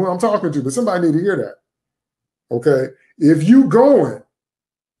don't know who I'm talking to, but somebody need to hear that. Okay? If you going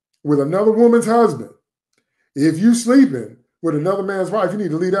with another woman's husband, if you sleeping with another man's wife, you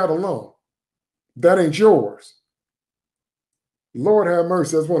need to leave that alone. That ain't yours. Lord have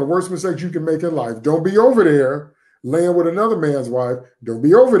mercy. That's one of the worst mistakes you can make in life. Don't be over there laying with another man's wife. Don't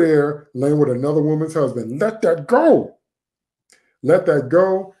be over there laying with another woman's husband. Let that go. Let that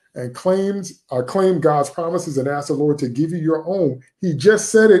go and claim God's promises and ask the Lord to give you your own. He just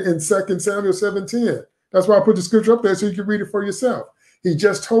said it in 2 Samuel 7:10. That's why I put the scripture up there so you can read it for yourself. He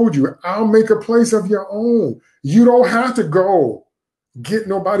just told you, I'll make a place of your own. You don't have to go get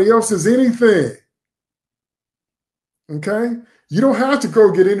nobody else's anything. Okay? You don't have to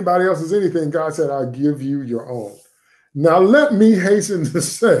go get anybody else's anything. God said, I'll give you your own. Now, let me hasten to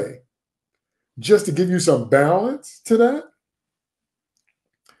say, just to give you some balance to that,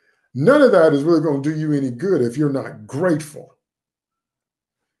 none of that is really going to do you any good if you're not grateful.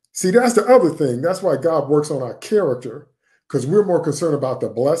 See, that's the other thing. That's why God works on our character, because we're more concerned about the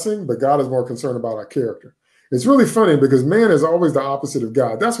blessing, but God is more concerned about our character. It's really funny because man is always the opposite of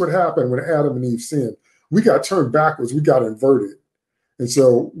God. That's what happened when Adam and Eve sinned. We got turned backwards. We got inverted. And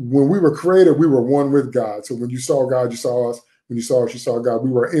so when we were created, we were one with God. So when you saw God, you saw us. When you saw us, you saw God.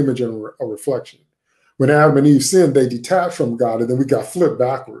 We were an image and a reflection. When Adam and Eve sinned, they detached from God, and then we got flipped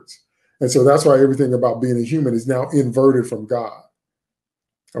backwards. And so that's why everything about being a human is now inverted from God.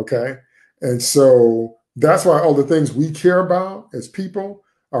 Okay? And so that's why all the things we care about as people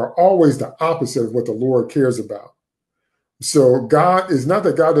are always the opposite of what the Lord cares about. So God is not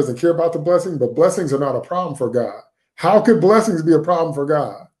that God doesn't care about the blessing, but blessings are not a problem for God. How could blessings be a problem for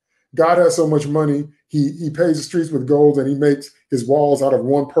God? God has so much money. He pays the streets with gold, and he makes his walls out of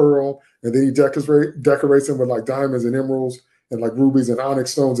one pearl, and then he decorates them with like diamonds and emeralds and like rubies and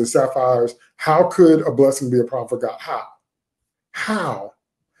onyx stones and sapphires. How could a blessing be a problem for God? How?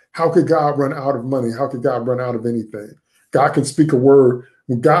 How could God run out of money? How could God run out of anything? God can speak a word.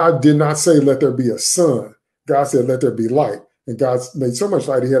 God did not say, let there be a sun. God said, let there be light. And God made so much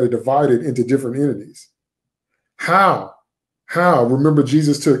light, he had to divide it into different entities. How? Remember,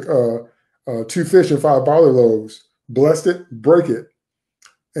 Jesus took 2 fish and 5 barley loaves, blessed it, break it,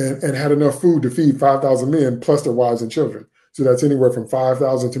 and had enough food to feed 5,000 men plus their wives and children. So that's anywhere from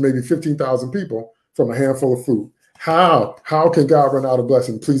 5,000 to maybe 15,000 people from a handful of food. How can God run out of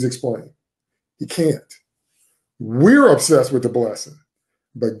blessing? Please explain. He can't. We're obsessed with the blessing,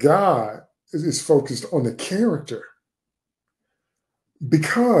 but God is focused on the character.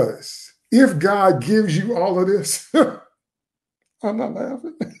 Because if God gives you all of this, I'm not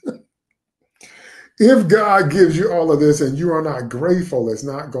laughing. If God gives you all of this and you are not grateful, it's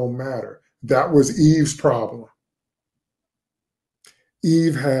not going to matter. That was Eve's problem.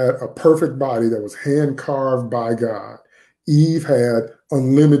 Eve had a perfect body that was hand carved by God. Eve had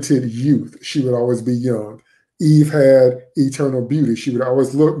unlimited youth. She would always be young. Eve had eternal beauty. She would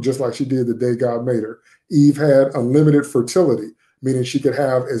always look just like she did the day God made her. Eve had unlimited fertility, meaning she could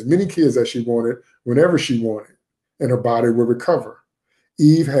have as many kids as she wanted whenever she wanted, and her body would recover.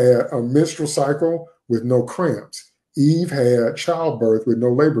 Eve had a menstrual cycle with no cramps. Eve had childbirth with no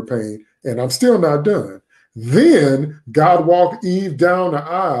labor pain, and I'm still not done. Then God walked Eve down the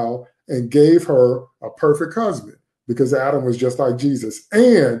aisle and gave her a perfect husband, because Adam was just like Jesus.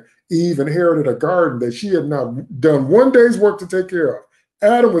 And Eve inherited a garden that she had not done one day's work to take care of.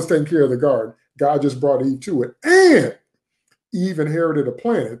 Adam was taking care of the garden. God just brought Eve to it. And Eve inherited a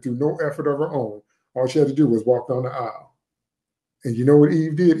planet through no effort of her own. All she had to do was walk down the aisle. And you know what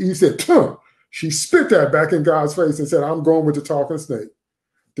Eve did? Eve said, "Tuh." She spit that back in God's face and said, I'm going with the talking snake.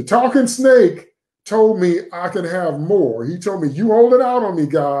 The talking snake told me I can have more. He told me, you hold it out on me,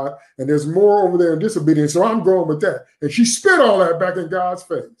 God, and there's more over there in disobedience, so I'm going with that. And she spit all that back in God's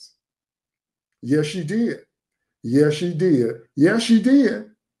face. Yes, she did. Yes, she did. Yes, she did.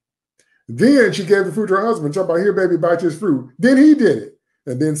 Then she gave the fruit to her husband, talking about, here, baby, bite this fruit. Then he did it.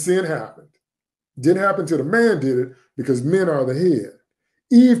 And then sin happened. Didn't happen till the man did it, because men are the head.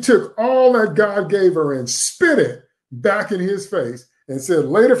 Eve took all that God gave her and spit it back in his face and said,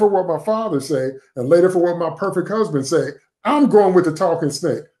 later for what my father say, and later for what my perfect husband say, I'm going with the talking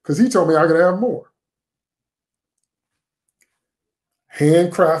snake, because he told me I could have more.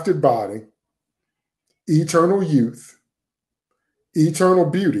 Handcrafted body, eternal youth, eternal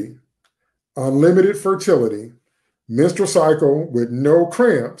beauty, unlimited fertility, menstrual cycle with no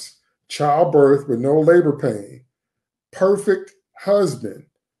cramps, childbirth with no labor pain, perfect husband,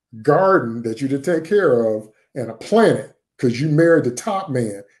 garden that you to take care of, and a planet, because you married the top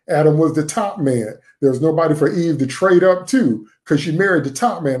man. Adam was the top man. There was nobody for Eve to trade up to, because she married the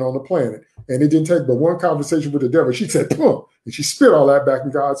top man on the planet. And it didn't take but one conversation with the devil. She said, "Pum," and she spit all that back in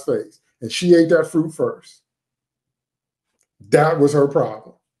God's face. And she ate that fruit first. That was her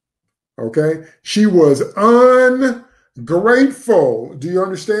problem. Okay? She was ungrateful. Do you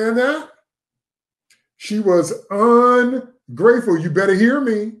understand that? She was ungrateful. You better hear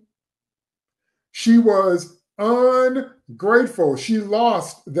me. She was Ungrateful. She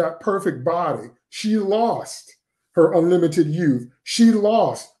lost that perfect body. She lost her unlimited youth. She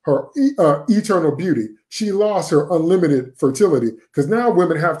lost her eternal beauty. She lost her unlimited fertility, because now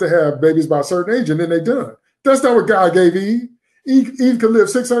women have to have babies by a certain age and then they're done. That's not what God gave Eve. Eve could live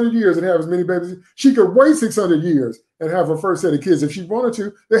 600 years and have as many babies. She could wait 600 years and have her first set of kids if she wanted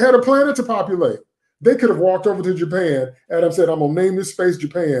to. They had a planet to populate. They could have walked over to Japan. Adam said, I'm going to name this space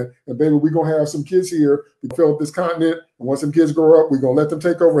Japan. And baby, we're going to have some kids here. We fill up this continent. And once some kids grow up, we're going to let them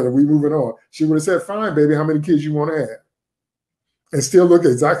take over and then we moving on. She would have said, fine, baby, how many kids you want to have? And still look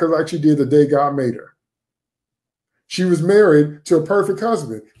exactly like she did the day God made her. She was married to a perfect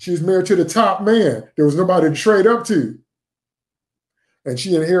husband. She was married to the top man. There was nobody to trade up to. And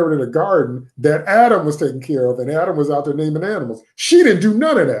she inherited a garden that Adam was taking care of. And Adam was out there naming animals. She didn't do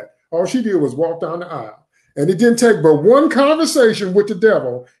none of that. All she did was walk down the aisle. And it didn't take but one conversation with the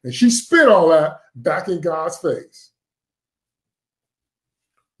devil, and she spit all that back in God's face.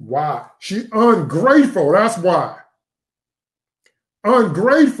 Why? She ungrateful. That's why.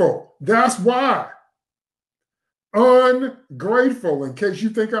 Ungrateful. That's why. Ungrateful, in case you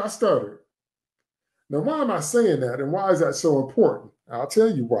think I stuttered. Now, why am I saying that, and why is that so important? I'll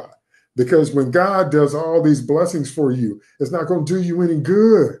tell you why. Because when God does all these blessings for you, it's not going to do you any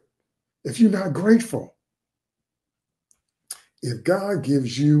good if you're not grateful. If God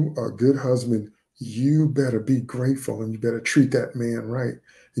gives you a good husband, you better be grateful, and you better treat that man right.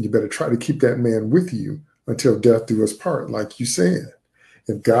 And you better try to keep that man with you until death do us part, like you said.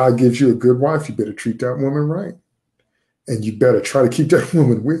 If God gives you a good wife, you better treat that woman right. And you better try to keep that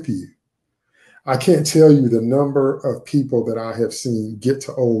woman with you. I can't tell you the number of people that I have seen get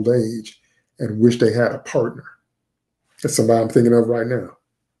to old age and wish they had a partner. That's somebody I'm thinking of right now.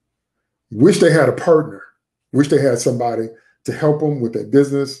 Wish they had a partner. Wish they had somebody to help them with their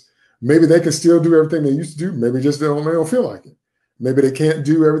business. Maybe they can still do everything they used to do. Maybe just they don't feel like it. Maybe they can't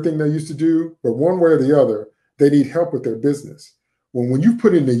do everything they used to do, but one way or the other, they need help with their business. When you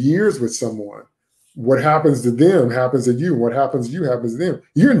put in the years with someone, what happens to them happens to you. What happens to you happens to them.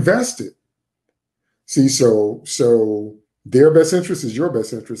 You're invested. See, so their best interest is your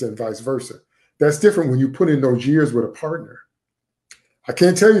best interest and vice versa. That's different when you put in those years with a partner. I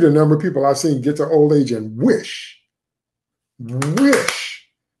can't tell you the number of people I've seen get to old age and wish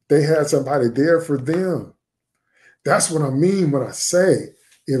they had somebody there for them. That's what I mean when I say,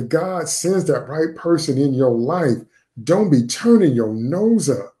 if God sends that right person in your life, don't be turning your nose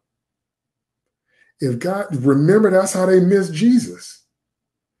up. If God, remember, that's how they missed Jesus.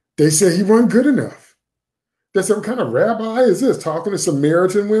 They said he wasn't good enough. They said, what kind of rabbi is this? Talking to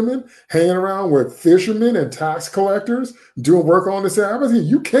Samaritan women, hanging around with fishermen and tax collectors, doing work on the Sabbath?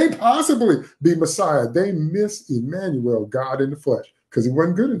 You can't possibly be Messiah. They miss Emmanuel, God in the flesh, because he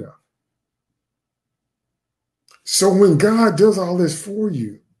wasn't good enough. So when God does all this for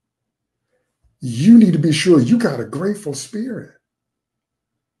you, you need to be sure you got a grateful spirit,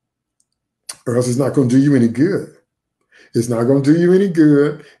 or else it's not going to do you any good. It's not going to do you any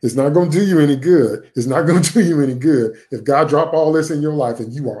good. It's not going to do you any good. It's not going to do you any good if God dropped all this in your life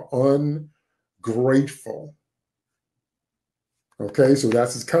and you are ungrateful. Okay, so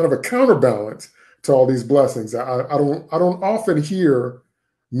that's kind of a counterbalance to all these blessings. I don't often hear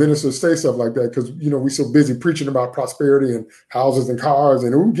ministers say stuff like that because, you know, we're so busy preaching about prosperity and houses and cars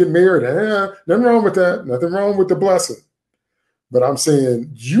and who get married. Nothing wrong with that. Nothing wrong with the blessing. But I'm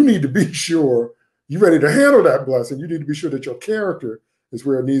saying you need to be sure you're ready to handle that blessing. You need to be sure that your character is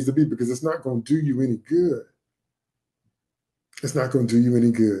where it needs to be, because it's not going to do you any good. It's not going to do you any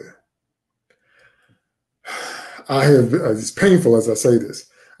good. It's painful as I say this,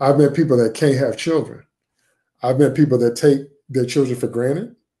 I've met people that can't have children. I've met people that take their children for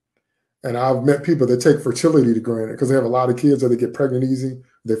granted. And I've met people that take fertility to granted because they have a lot of kids or they get pregnant easy.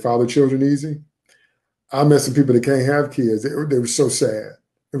 They father children easy. I met some people that can't have kids. They were so sad.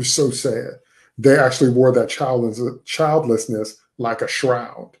 It was so sad. They actually wore that childlessness like a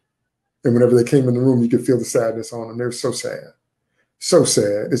shroud. And whenever they came in the room, you could feel the sadness on them. They were so sad. So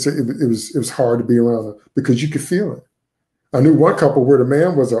sad. It was hard to be around them because you could feel it. I knew one couple where the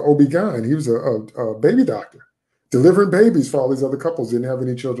man was an OB-GYN. He was a baby doctor, delivering babies for all these other couples, didn't have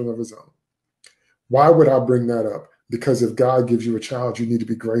any children of his own. Why would I bring that up? Because if God gives you a child, you need to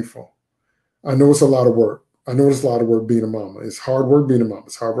be grateful. I know it's a lot of work. I know it's a lot of work being a mama. It's hard work being a mama.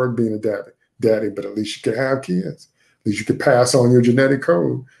 It's hard work being a daddy, but at least you can have kids. At least you can pass on your genetic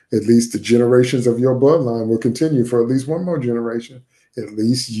code. At least the generations of your bloodline will continue for at least one more generation. At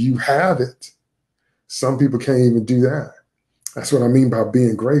least you have it. Some people can't even do that. That's what I mean by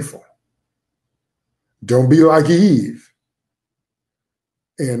being grateful. Don't be like Eve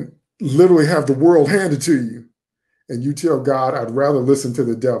and literally have the world handed to you and you tell God, I'd rather listen to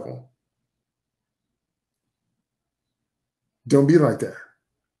the devil. Don't be like that.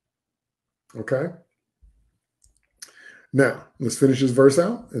 Okay? Now, let's finish this verse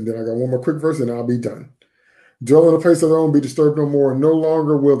out, and then I got one more quick verse, and I'll be done. Dwell in a place of their own, be disturbed no more, and no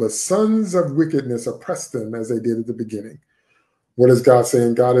longer will the sons of wickedness oppress them as they did at the beginning. What is God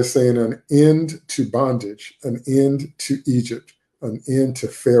saying? God is saying an end to bondage, an end to Egypt, an end to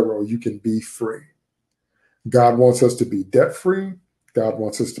Pharaoh. You can be free. God wants us to be debt-free. God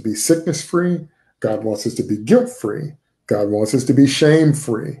wants us to be sickness-free. God wants us to be guilt-free. God wants us to be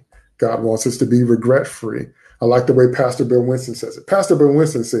shame-free. God wants us to be regret-free. I like the way Pastor Bill Winston says it. Pastor Bill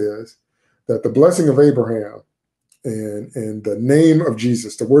Winston says that the blessing of Abraham and the name of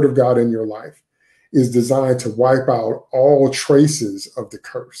Jesus, the word of God in your life, is designed to wipe out all traces of the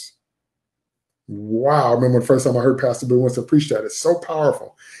curse. Wow. I remember the first time I heard Pastor Bill Winston preach that. It's so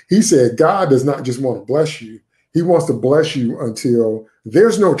powerful. He said, God does not just want to bless you. He wants to bless you until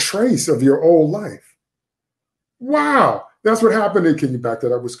there's no trace of your old life. Wow. That's what happened. Can you back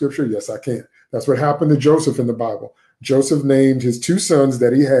that up with scripture? Yes, I can. That's what happened to Joseph in the Bible. Joseph named his two sons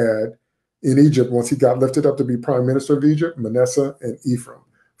that he had in Egypt once he got lifted up to be prime minister of Egypt, Manasseh and Ephraim,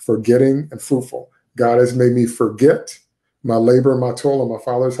 forgetting and fruitful. God has made me forget my labor and my toil in my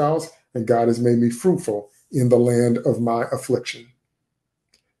father's house, and God has made me fruitful in the land of my affliction.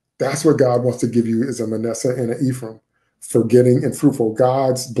 That's what God wants to give you, is a Manasseh and an Ephraim, forgetting and fruitful.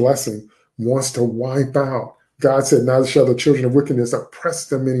 God's blessing wants to wipe out. God said, neither shall the children of wickedness oppress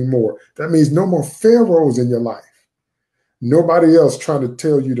them anymore. That means no more pharaohs in your life. Nobody else trying to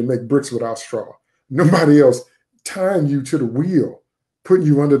tell you to make bricks without straw. Nobody else tying you to the wheel, putting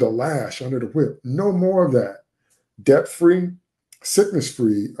you under the lash, under the whip. No more of that. Debt-free,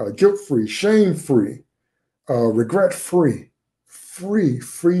 sickness-free, guilt-free, shame-free, regret-free,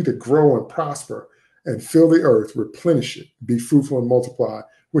 free to grow and prosper and fill the earth, replenish it, be fruitful and multiply,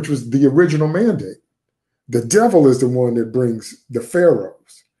 which was the original mandate. The devil is the one that brings the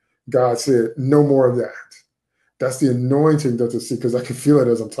pharaohs. God said, no more of that. That's the anointing that to see, because I can feel it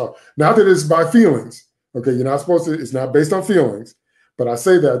as I'm talking. Not that it's by feelings. Okay, you're not supposed to, it's not based on feelings. But I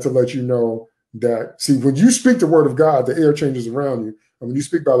say that to let you know that, see, when you speak the word of God, the air changes around you. And when you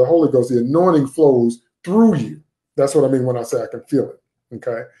speak by the Holy Ghost, the anointing flows through you. That's what I mean when I say I can feel it.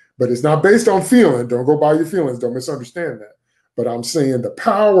 Okay, but it's not based on feeling. Don't go by your feelings. Don't misunderstand that. But I'm saying the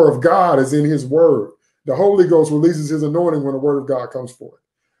power of God is in his word. The Holy Ghost releases his anointing when the word of God comes forth.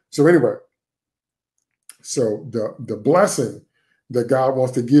 So anyway, so the blessing that God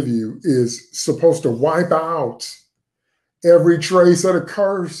wants to give you is supposed to wipe out every trace of the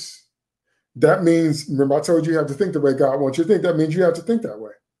curse. That means, remember I told you have to think the way God wants you to think. That means you have to think that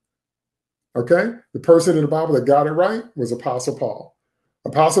way. Okay? The person in the Bible that got it right was Apostle Paul.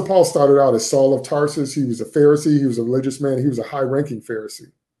 Apostle Paul started out as Saul of Tarsus. He was a Pharisee. He was a religious man. He was a high-ranking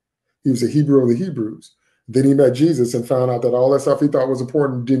Pharisee. He was a Hebrew of the Hebrews. Then he met Jesus and found out that all that stuff he thought was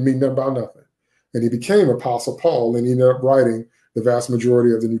important didn't mean nothing about nothing. And he became Apostle Paul, and he ended up writing the vast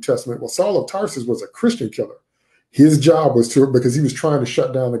majority of the New Testament. Well, Saul of Tarsus was a Christian killer. His job was to, because he was trying to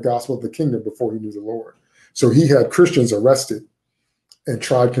shut down the gospel of the kingdom before he knew the Lord. So he had Christians arrested and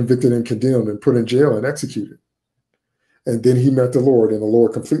tried, convicted, and condemned and put in jail and executed. And then he met the Lord, and the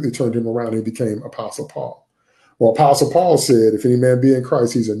Lord completely turned him around, and he became Apostle Paul. Well, Apostle Paul said, if any man be in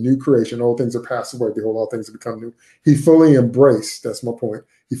Christ, he's a new creation. All things are passed away. Behold, all things have become new. He fully embraced, that's my point,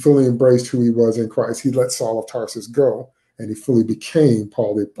 he fully embraced who he was in Christ. He let Saul of Tarsus go, and he fully became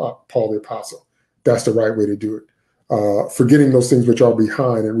Paul the Apostle. That's the right way to do it. Forgetting those things which are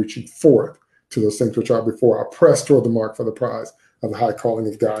behind and reaching forth to those things which are before. I press toward the mark for the prize of the high calling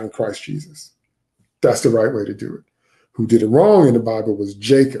of God in Christ Jesus. That's the right way to do it. Who did it wrong in the Bible was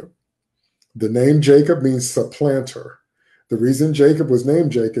Jacob. The name Jacob means supplanter. The reason Jacob was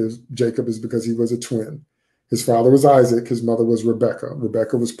named Jacob is because he was a twin. His father was Isaac. His mother was Rebekah.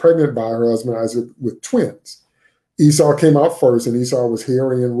 Rebekah was pregnant by her husband Isaac with twins. Esau came out first, and Esau was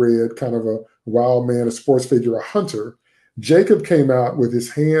hairy and red, kind of a wild man, a sports figure, a hunter. Jacob came out with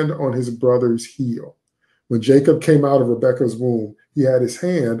his hand on his brother's heel. When Jacob came out of Rebekah's womb, he had his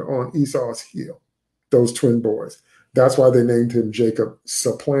hand on Esau's heel, those twin boys. That's why they named him Jacob,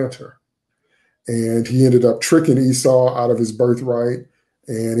 supplanter. And he ended up tricking Esau out of his birthright,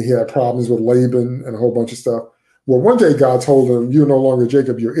 and he had problems with Laban and a whole bunch of stuff. Well, one day God told him, you're no longer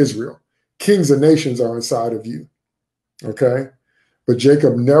Jacob, you're Israel. Kings and nations are inside of you, okay? But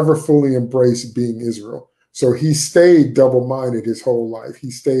Jacob never fully embraced being Israel. So he stayed double-minded his whole life. He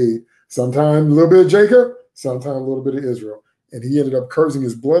stayed sometimes a little bit of Jacob, sometimes a little bit of Israel. And he ended up cursing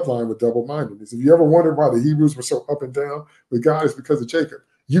his bloodline with double-mindedness. If you ever wondered why the Hebrews were so up and down with God, it's because of Jacob.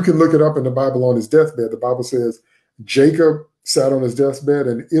 You can look it up in the Bible on his deathbed. The Bible says Jacob sat on his deathbed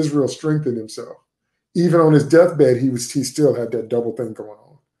and Israel strengthened himself. Even on his deathbed, he still had that double thing going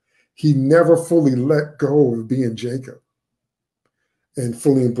on. He never fully let go of being Jacob and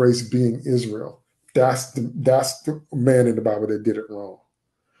fully embraced being Israel. That's the man in the Bible that did it wrong.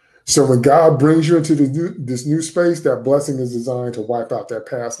 So when God brings you into this new space, that blessing is designed to wipe out that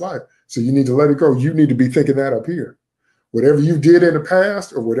past life. So you need to let it go. You need to be thinking that up here. Whatever you did in the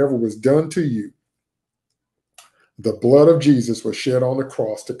past or whatever was done to you, the blood of Jesus was shed on the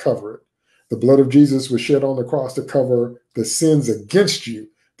cross to cover it. The blood of Jesus was shed on the cross to cover the sins against you.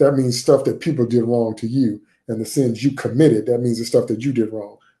 That means stuff that people did wrong to you. And the sins you committed, that means the stuff that you did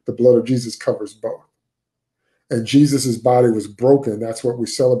wrong. The blood of Jesus covers both. And Jesus's body was broken. That's what we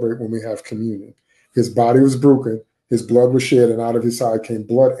celebrate when we have communion. His body was broken, his blood was shed, and out of his side came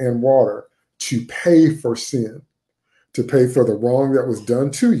blood and water to pay for sin, to pay for the wrong that was done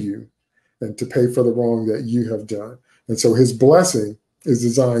to you, and to pay for the wrong that you have done. And so his blessing is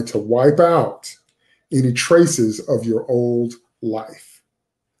designed to wipe out any traces of your old life.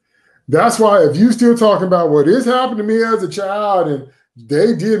 That's why if you still talking about what this happened to me as a child and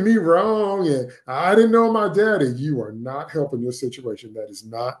they did me wrong and I didn't know my daddy, you are not helping your situation. That is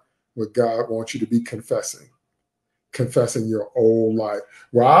not what God wants you to be confessing. Confessing your old life.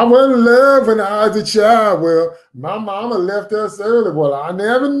 Well, I wasn't in love when I was a child. Well, my mama left us early. Well, I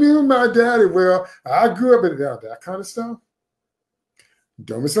never knew my daddy. Well, I grew up in that kind of stuff.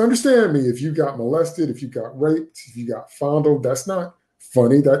 Don't misunderstand me. If you got molested, if you got raped, if you got fondled, that's not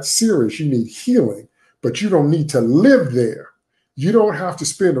funny. That's serious. You need healing, but you don't need to live there. You don't have to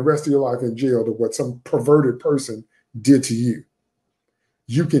spend the rest of your life in jail to what some perverted person did to you.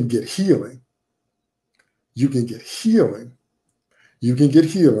 You can get healing. You can get healing. You can get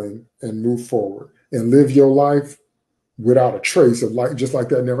healing and move forward and live your life without a trace of life, just like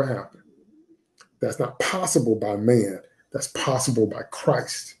that never happened. That's not possible by man. That's possible by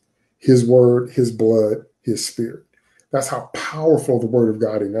Christ, his word, his blood, his spirit. That's how powerful the word of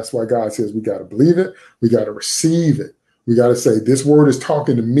God is. And that's why God says we got to believe it. We got to receive it. We got to say, this word is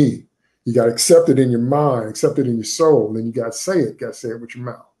talking to me. You got to accept it in your mind, accept it in your soul. And then you got to say it. You got to say it with your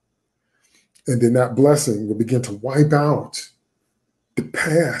mouth. And then that blessing will begin to wipe out the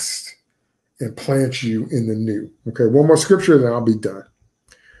past and plant you in the new. Okay, one more scripture and I'll be done.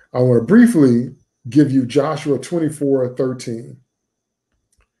 I want to briefly give you Joshua 24:13.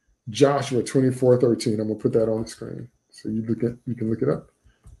 Joshua 24:13. I'm going to put that on the screen so you can look it up.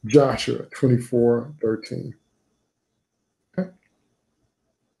 Joshua 24:13. Okay.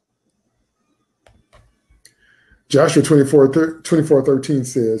 Joshua 24:13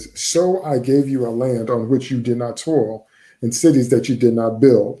 says, so I gave you a land on which you did not toil, and cities that you did not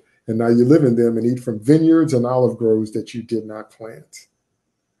build, and now you live in them and eat from vineyards and olive groves that you did not plant.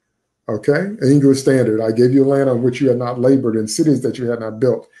 Okay, English Standard, I gave you a land on which you had not labored, and cities that you had not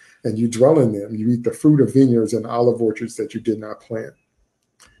built, and you dwell in them. You eat the fruit of vineyards and olive orchards that you did not plant.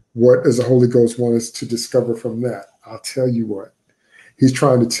 What does the Holy Ghost want us to discover from that? I'll tell you what. He's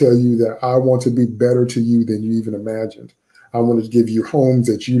trying to tell you that I want to be better to you than you even imagined. I want to give you homes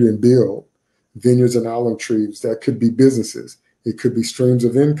that you didn't build, vineyards and olive trees. That could be businesses. It could be streams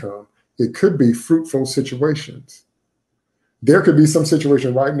of income. It could be fruitful situations. There could be some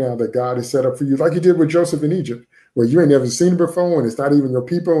situation right now that God has set up for you, like he did with Joseph in Egypt, where you ain't never seen it before, and it's not even your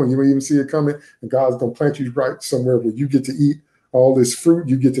people, and you don't even see it coming, and God's going to plant you right somewhere where you get to eat all this fruit,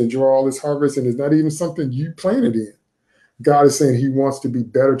 you get to enjoy all this harvest, and it's not even something you planted in. God is saying he wants to be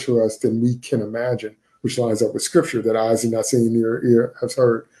better to us than we can imagine, which lines up with scripture that eyes have not seen, neither ear has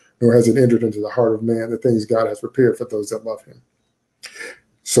heard, nor has it entered into the heart of man, the things God has prepared for those that love him.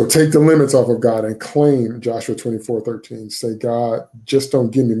 So take the limits off of God and claim Joshua 24:13. Say, God, just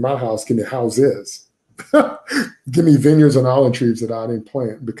don't give me my house, give me houses. Give me vineyards and olive trees that I didn't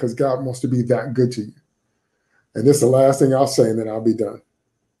plant, because God wants to be that good to you. And this is the last thing I'll say, and then I'll be done.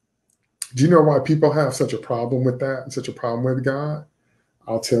 Do you know why people have such a problem with that and such a problem with God?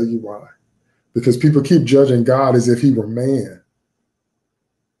 I'll tell you why. Because people keep judging God as if he were man.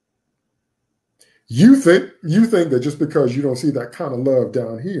 You think that just because you don't see that kind of love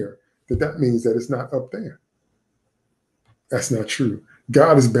down here, that means that it's not up there. That's not true.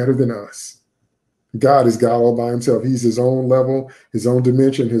 God is better than us. God is God all by himself. He's his own level, his own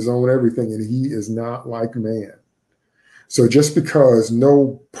dimension, his own everything, and he is not like man. So just because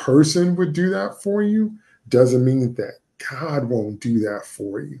no person would do that for you doesn't mean that God won't do that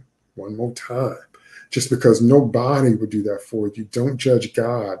for you. One more time. Just because nobody would do that for you, don't judge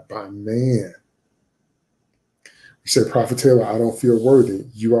God by man. You say, Prophet Taylor, I don't feel worthy.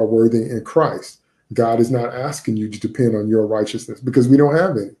 You are worthy in Christ. God is not asking you to depend on your righteousness because we don't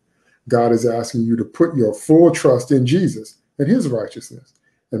have any. God is asking you to put your full trust in Jesus and his righteousness.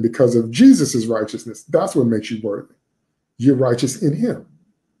 And because of Jesus's righteousness, that's what makes you worthy. You're righteous in him.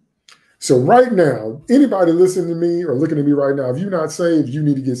 So right now, anybody listening to me or looking at me right now, if you're not saved, you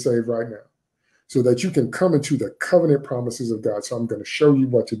need to get saved right now so that you can come into the covenant promises of God. So I'm going to show you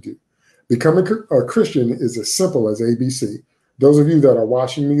what to do. Becoming a Christian is as simple as ABC. Those of you that are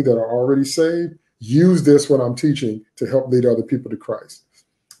watching me that are already saved, use this, what I'm teaching, to help lead other people to Christ.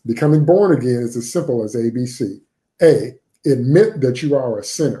 Becoming born again is as simple as ABC. A, admit that you are a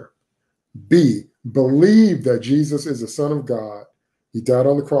sinner. B, believe that Jesus is the Son of God. He died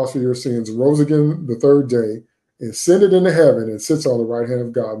on the cross for your sins, rose again the third day, ascended into heaven, and sits on the right hand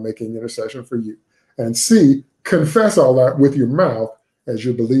of God, making intercession for you. And C, confess all that with your mouth as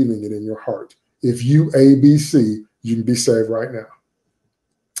you're believing it in your heart. If you ABC, you can be saved right now.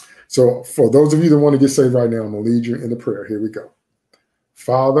 So for those of you that want to get saved right now, I'm going to lead you in the prayer. Here we go.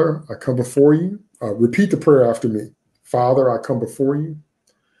 Father, I come before you. Repeat the prayer after me. Father, I come before you.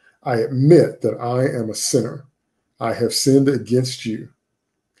 I admit that I am a sinner. I have sinned against you.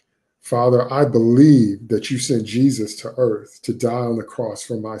 Father, I believe that you sent Jesus to earth to die on the cross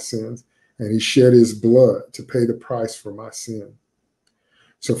for my sins, and he shed his blood to pay the price for my sin.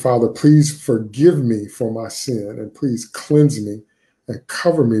 So, Father, please forgive me for my sin, and please cleanse me and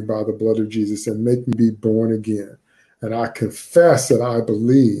cover me by the blood of Jesus and make me be born again. And I confess that I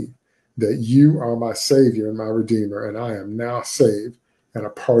believe that you are my Savior and my Redeemer, and I am now saved and a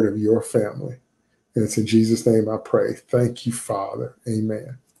part of your family. And it's in Jesus' name I pray. Thank you, Father.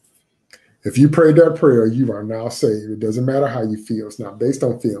 Amen. If you prayed that prayer, you are now saved. It doesn't matter how you feel. It's not based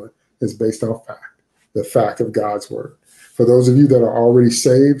on feeling. It's based on fact, the fact of God's word. For those of you that are already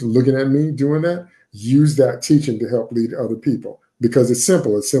saved, looking at me doing that, use that teaching to help lead other people because it's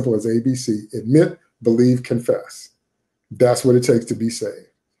simple as ABC. Admit, believe, confess. That's what it takes to be saved.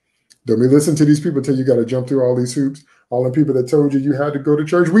 Don't be listening to these people tell you got to jump through all these hoops. All the people that told you had to go to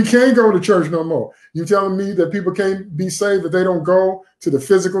church. We can't go to church no more. You telling me that people can't be saved if they don't go to the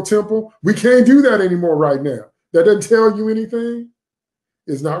physical temple? We can't do that anymore right now. That doesn't tell you anything.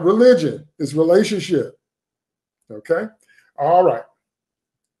 It's not religion. It's relationship. Okay? All right.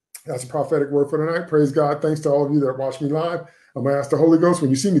 That's a prophetic word for tonight. Praise God. Thanks to all of you that watch me live. I'm going to ask the Holy Ghost, when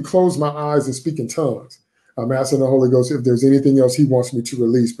you see me close my eyes and speak in tongues, I'm asking the Holy Ghost if there's anything else he wants me to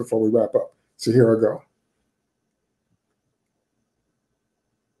release before we wrap up. So here I go.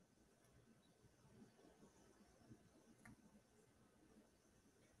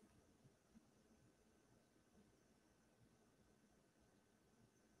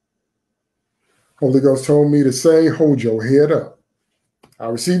 Holy Ghost told me to say, hold your head up. I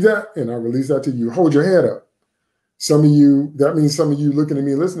received that and I release that to you. Hold your head up. Some of you, that means some of you looking at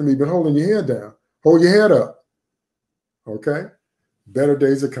me, listening to me, but holding your head down. Hold your head up. Okay? Better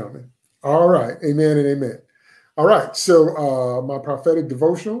days are coming. All right. Amen and amen. All right. So my prophetic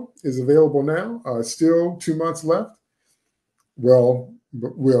devotional is available now. Still 2 months left. Well,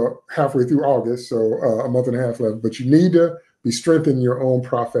 we're halfway through August, so a month and a half left. But you need to be strengthened in your own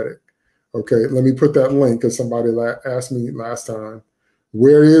prophetic. Okay, let me put that link because somebody asked me last time,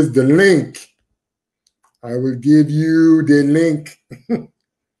 where is the link? I will give you the link.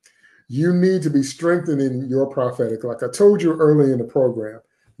 You need to be strengthened in your prophetic. Like I told you early in the program,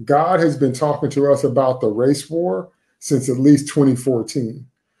 God has been talking to us about the race war since at least 2014.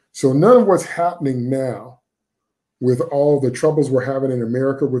 So none of what's happening now with all the troubles we're having in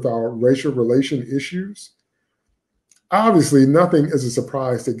America with our racial relation issues, obviously, nothing is a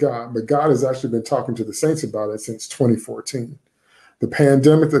surprise to God, but God has actually been talking to the saints about it since 2014. The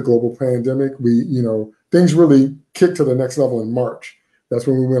pandemic, the global pandemic, things really kicked to the next level in March. That's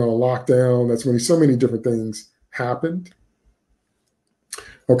when we went on lockdown. That's when so many different things happened.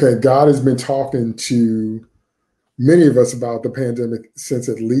 Okay, God has been talking to many of us about the pandemic since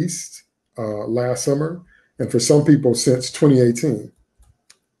at least last summer, and for some people since 2018.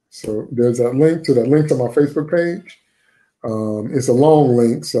 So there's that link to my Facebook page. It's a long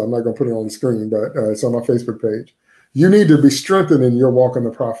link, so I'm not going to put it on the screen, but it's on my Facebook page. You need to be strengthened in your walk in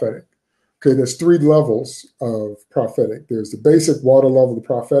the prophetic. Okay, there's 3 levels of prophetic. There's the basic water level of the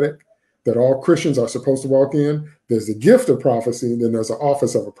prophetic that all Christians are supposed to walk in. There's the gift of prophecy, and then there's the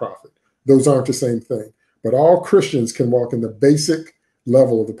office of a prophet. Those aren't the same thing. But all Christians can walk in the basic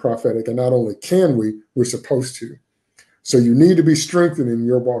level of the prophetic, and not only can we're supposed to. So you need to be strengthened in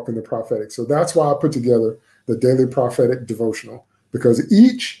your walk in the prophetic. So that's why I put together the daily prophetic devotional, because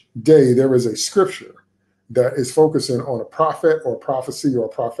each day there is a scripture that is focusing on a prophet or prophecy or a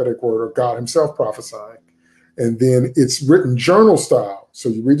prophetic word or God himself prophesying. And then it's written journal style. So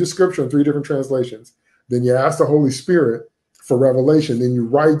you read the scripture in 3 different translations. Then you ask the Holy Spirit for revelation. Then you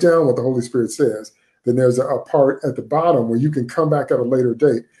write down what the Holy Spirit says. Then there's a part at the bottom where you can come back at a later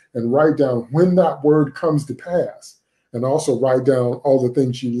date and write down when that word comes to pass, and also write down all the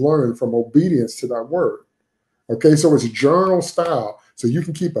things you learned from obedience to that word. Okay, so it's journal style. So you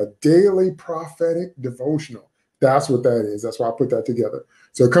can keep a daily prophetic devotional. That's what that is. That's why I put that together.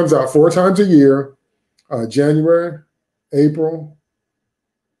 So it comes out 4 times a year, January, April,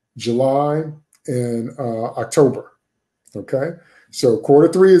 July, and October. Okay, so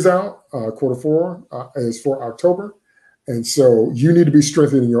quarter 3 is out. Quarter 4 is for October. And so you need to be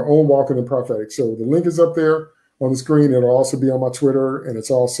strengthened in your own walk in the prophetic. So the link is up there on the screen. It'll also be on my Twitter, and it's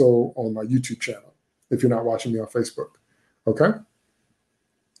also on my YouTube channel if you're not watching me on Facebook. Okay.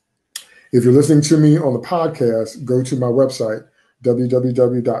 If you're listening to me on the podcast, go to my website,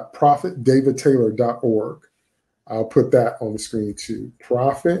 www.ProphetDavidTaylor.org. I'll put that on the screen too,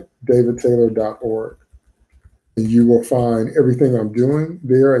 ProphetDavidTaylor.org. And you will find everything I'm doing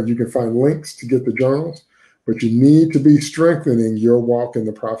there, and you can find links to get the journals. But you need to be strengthening your walk in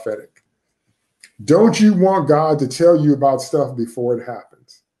the prophetic. Don't you want God to tell you about stuff before it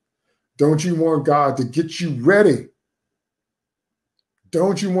happens? Don't you want God to get you ready?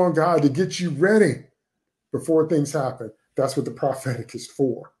 Don't you want God to get you ready before things happen? That's what the prophetic is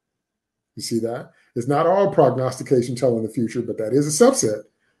for. You see that? It's not all prognostication telling the future, but that is a subset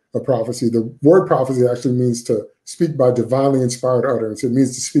of prophecy. The word prophecy actually means to speak by divinely inspired utterance. It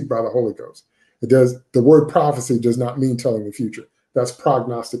means to speak by the Holy Ghost. The word prophecy does not mean telling the future. That's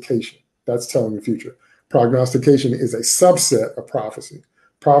prognostication. That's telling the future. Prognostication is a subset of prophecy.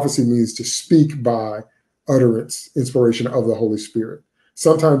 Prophecy means to speak by utterance, inspiration of the Holy Spirit.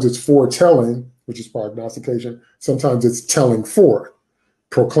 Sometimes it's foretelling, which is prognostication. Sometimes it's telling forth,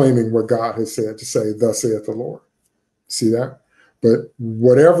 proclaiming what God has said to say, thus saith the Lord. See that? But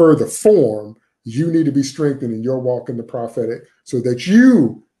whatever the form, you need to be strengthened in your walk in the prophetic so that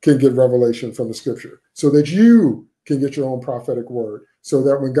you can get revelation from the scripture, so that you can get your own prophetic word, so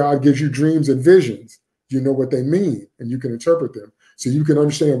that when God gives you dreams and visions, you know what they mean and you can interpret them. So you can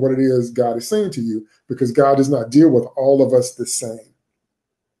understand what it is God is saying to you, because God does not deal with all of us the same.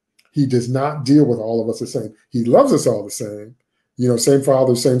 He does not deal with all of us the same. He loves us all the same. You know, same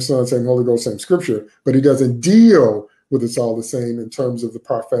Father, same Son, same Holy Ghost, same scripture, but he doesn't deal with us all the same in terms of the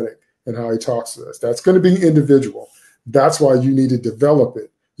prophetic and how he talks to us. That's going to be individual. That's why you need to develop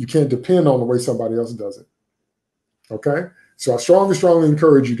it. You can't depend on the way somebody else does it. Okay? So I strongly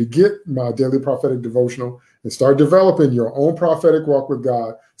encourage you to get my daily prophetic devotional and start developing your own prophetic walk with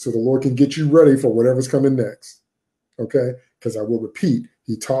God so the Lord can get you ready for whatever's coming next. Okay? Because I will repeat,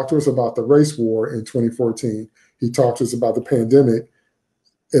 he talked to us about the race war in 2014. He talked to us about the pandemic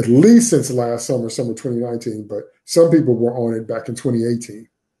at least since last summer 2019, but some people were on it back in 2018.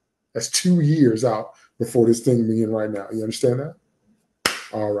 That's 2 years out before this thing we're in right now. You understand that?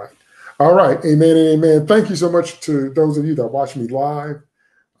 All right. All right. Amen and amen. Thank you so much to those of you that watch me live.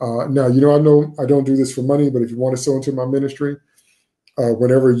 Now, you know I don't do this for money, but if you want to sow into my ministry,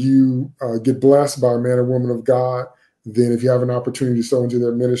 whenever you get blessed by a man or woman of God, then if you have an opportunity to sow into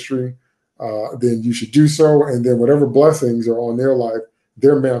their ministry, then you should do so. And then whatever blessings are on their life,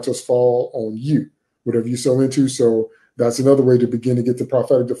 their mantles fall on you, whatever you sow into. So that's another way to begin to get the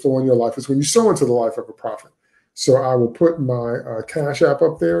prophetic to flow in your life, is when you sow into the life of a prophet. So I will put my Cash App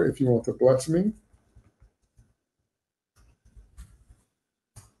up there if you want to bless me.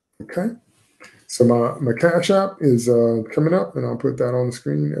 Okay. So my Cash App is coming up, and I'll put that on the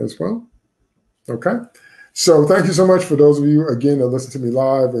screen as well. Okay. So thank you so much for those of you, again, that listen to me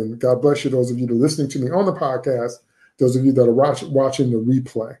live, and God bless you, those of you that are listening to me on the podcast, those of you that are watching the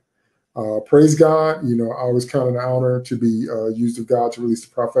replay. Praise God. You know, I always count it an honor to be used of God to release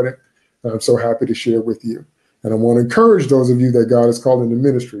the prophetic. And I'm so happy to share with you. And I want to encourage those of you that God has called into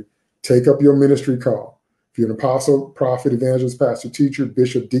ministry, take up your ministry call. If you're an apostle, prophet, evangelist, pastor, teacher,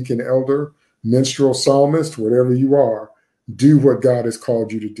 bishop, deacon, elder, minstrel, psalmist, whatever you are, do what God has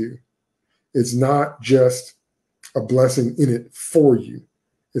called you to do. It's not just a blessing in it for you.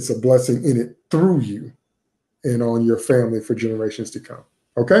 It's a blessing in it through you and on your family for generations to come.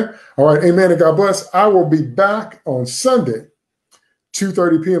 Okay? All right. Amen and God bless. I will be back on Sunday,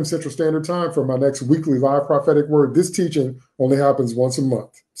 2:30 p.m. Central Standard Time, for my next weekly live prophetic word. This teaching only happens once a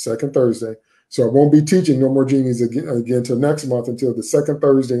month, second Thursday. So I won't be teaching No More Genies again till next month, until the second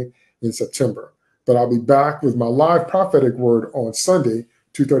Thursday in September. But I'll be back with my live prophetic word on Sunday,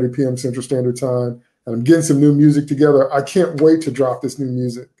 2:30 p.m. Central Standard Time. And I'm getting some new music together. I can't wait to drop this new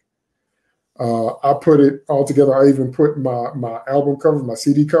music. I put it all together. I even put my album covers, my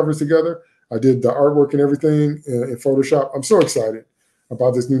CD covers together. I did the artwork and everything in Photoshop. I'm so excited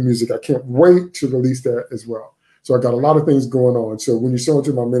about this new music. I can't wait to release that as well. So I got a lot of things going on. So when you sow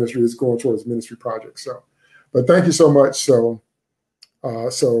into my ministry, it's going towards ministry projects. So, but thank you so much. So I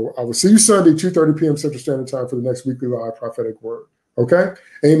will see you Sunday, 2:30 p.m. Central Standard Time for the next weekly live prophetic word. Okay?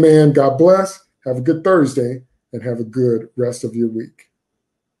 Amen. God bless. Have a good Thursday and have a good rest of your week.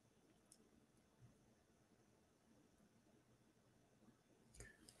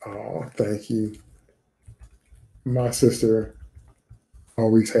 Oh, thank you. My sister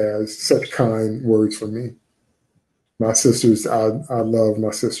always has such kind words for me. My sisters, I love my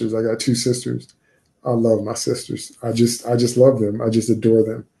sisters. I got 2 sisters. I love my sisters. I just love them. I just adore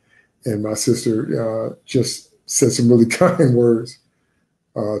them. And my sister just said some really kind words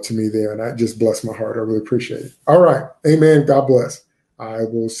to me there, and that just blessed my heart. I really appreciate it. All right. Amen. God bless. I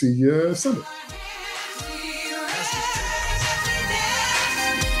will see you Sunday.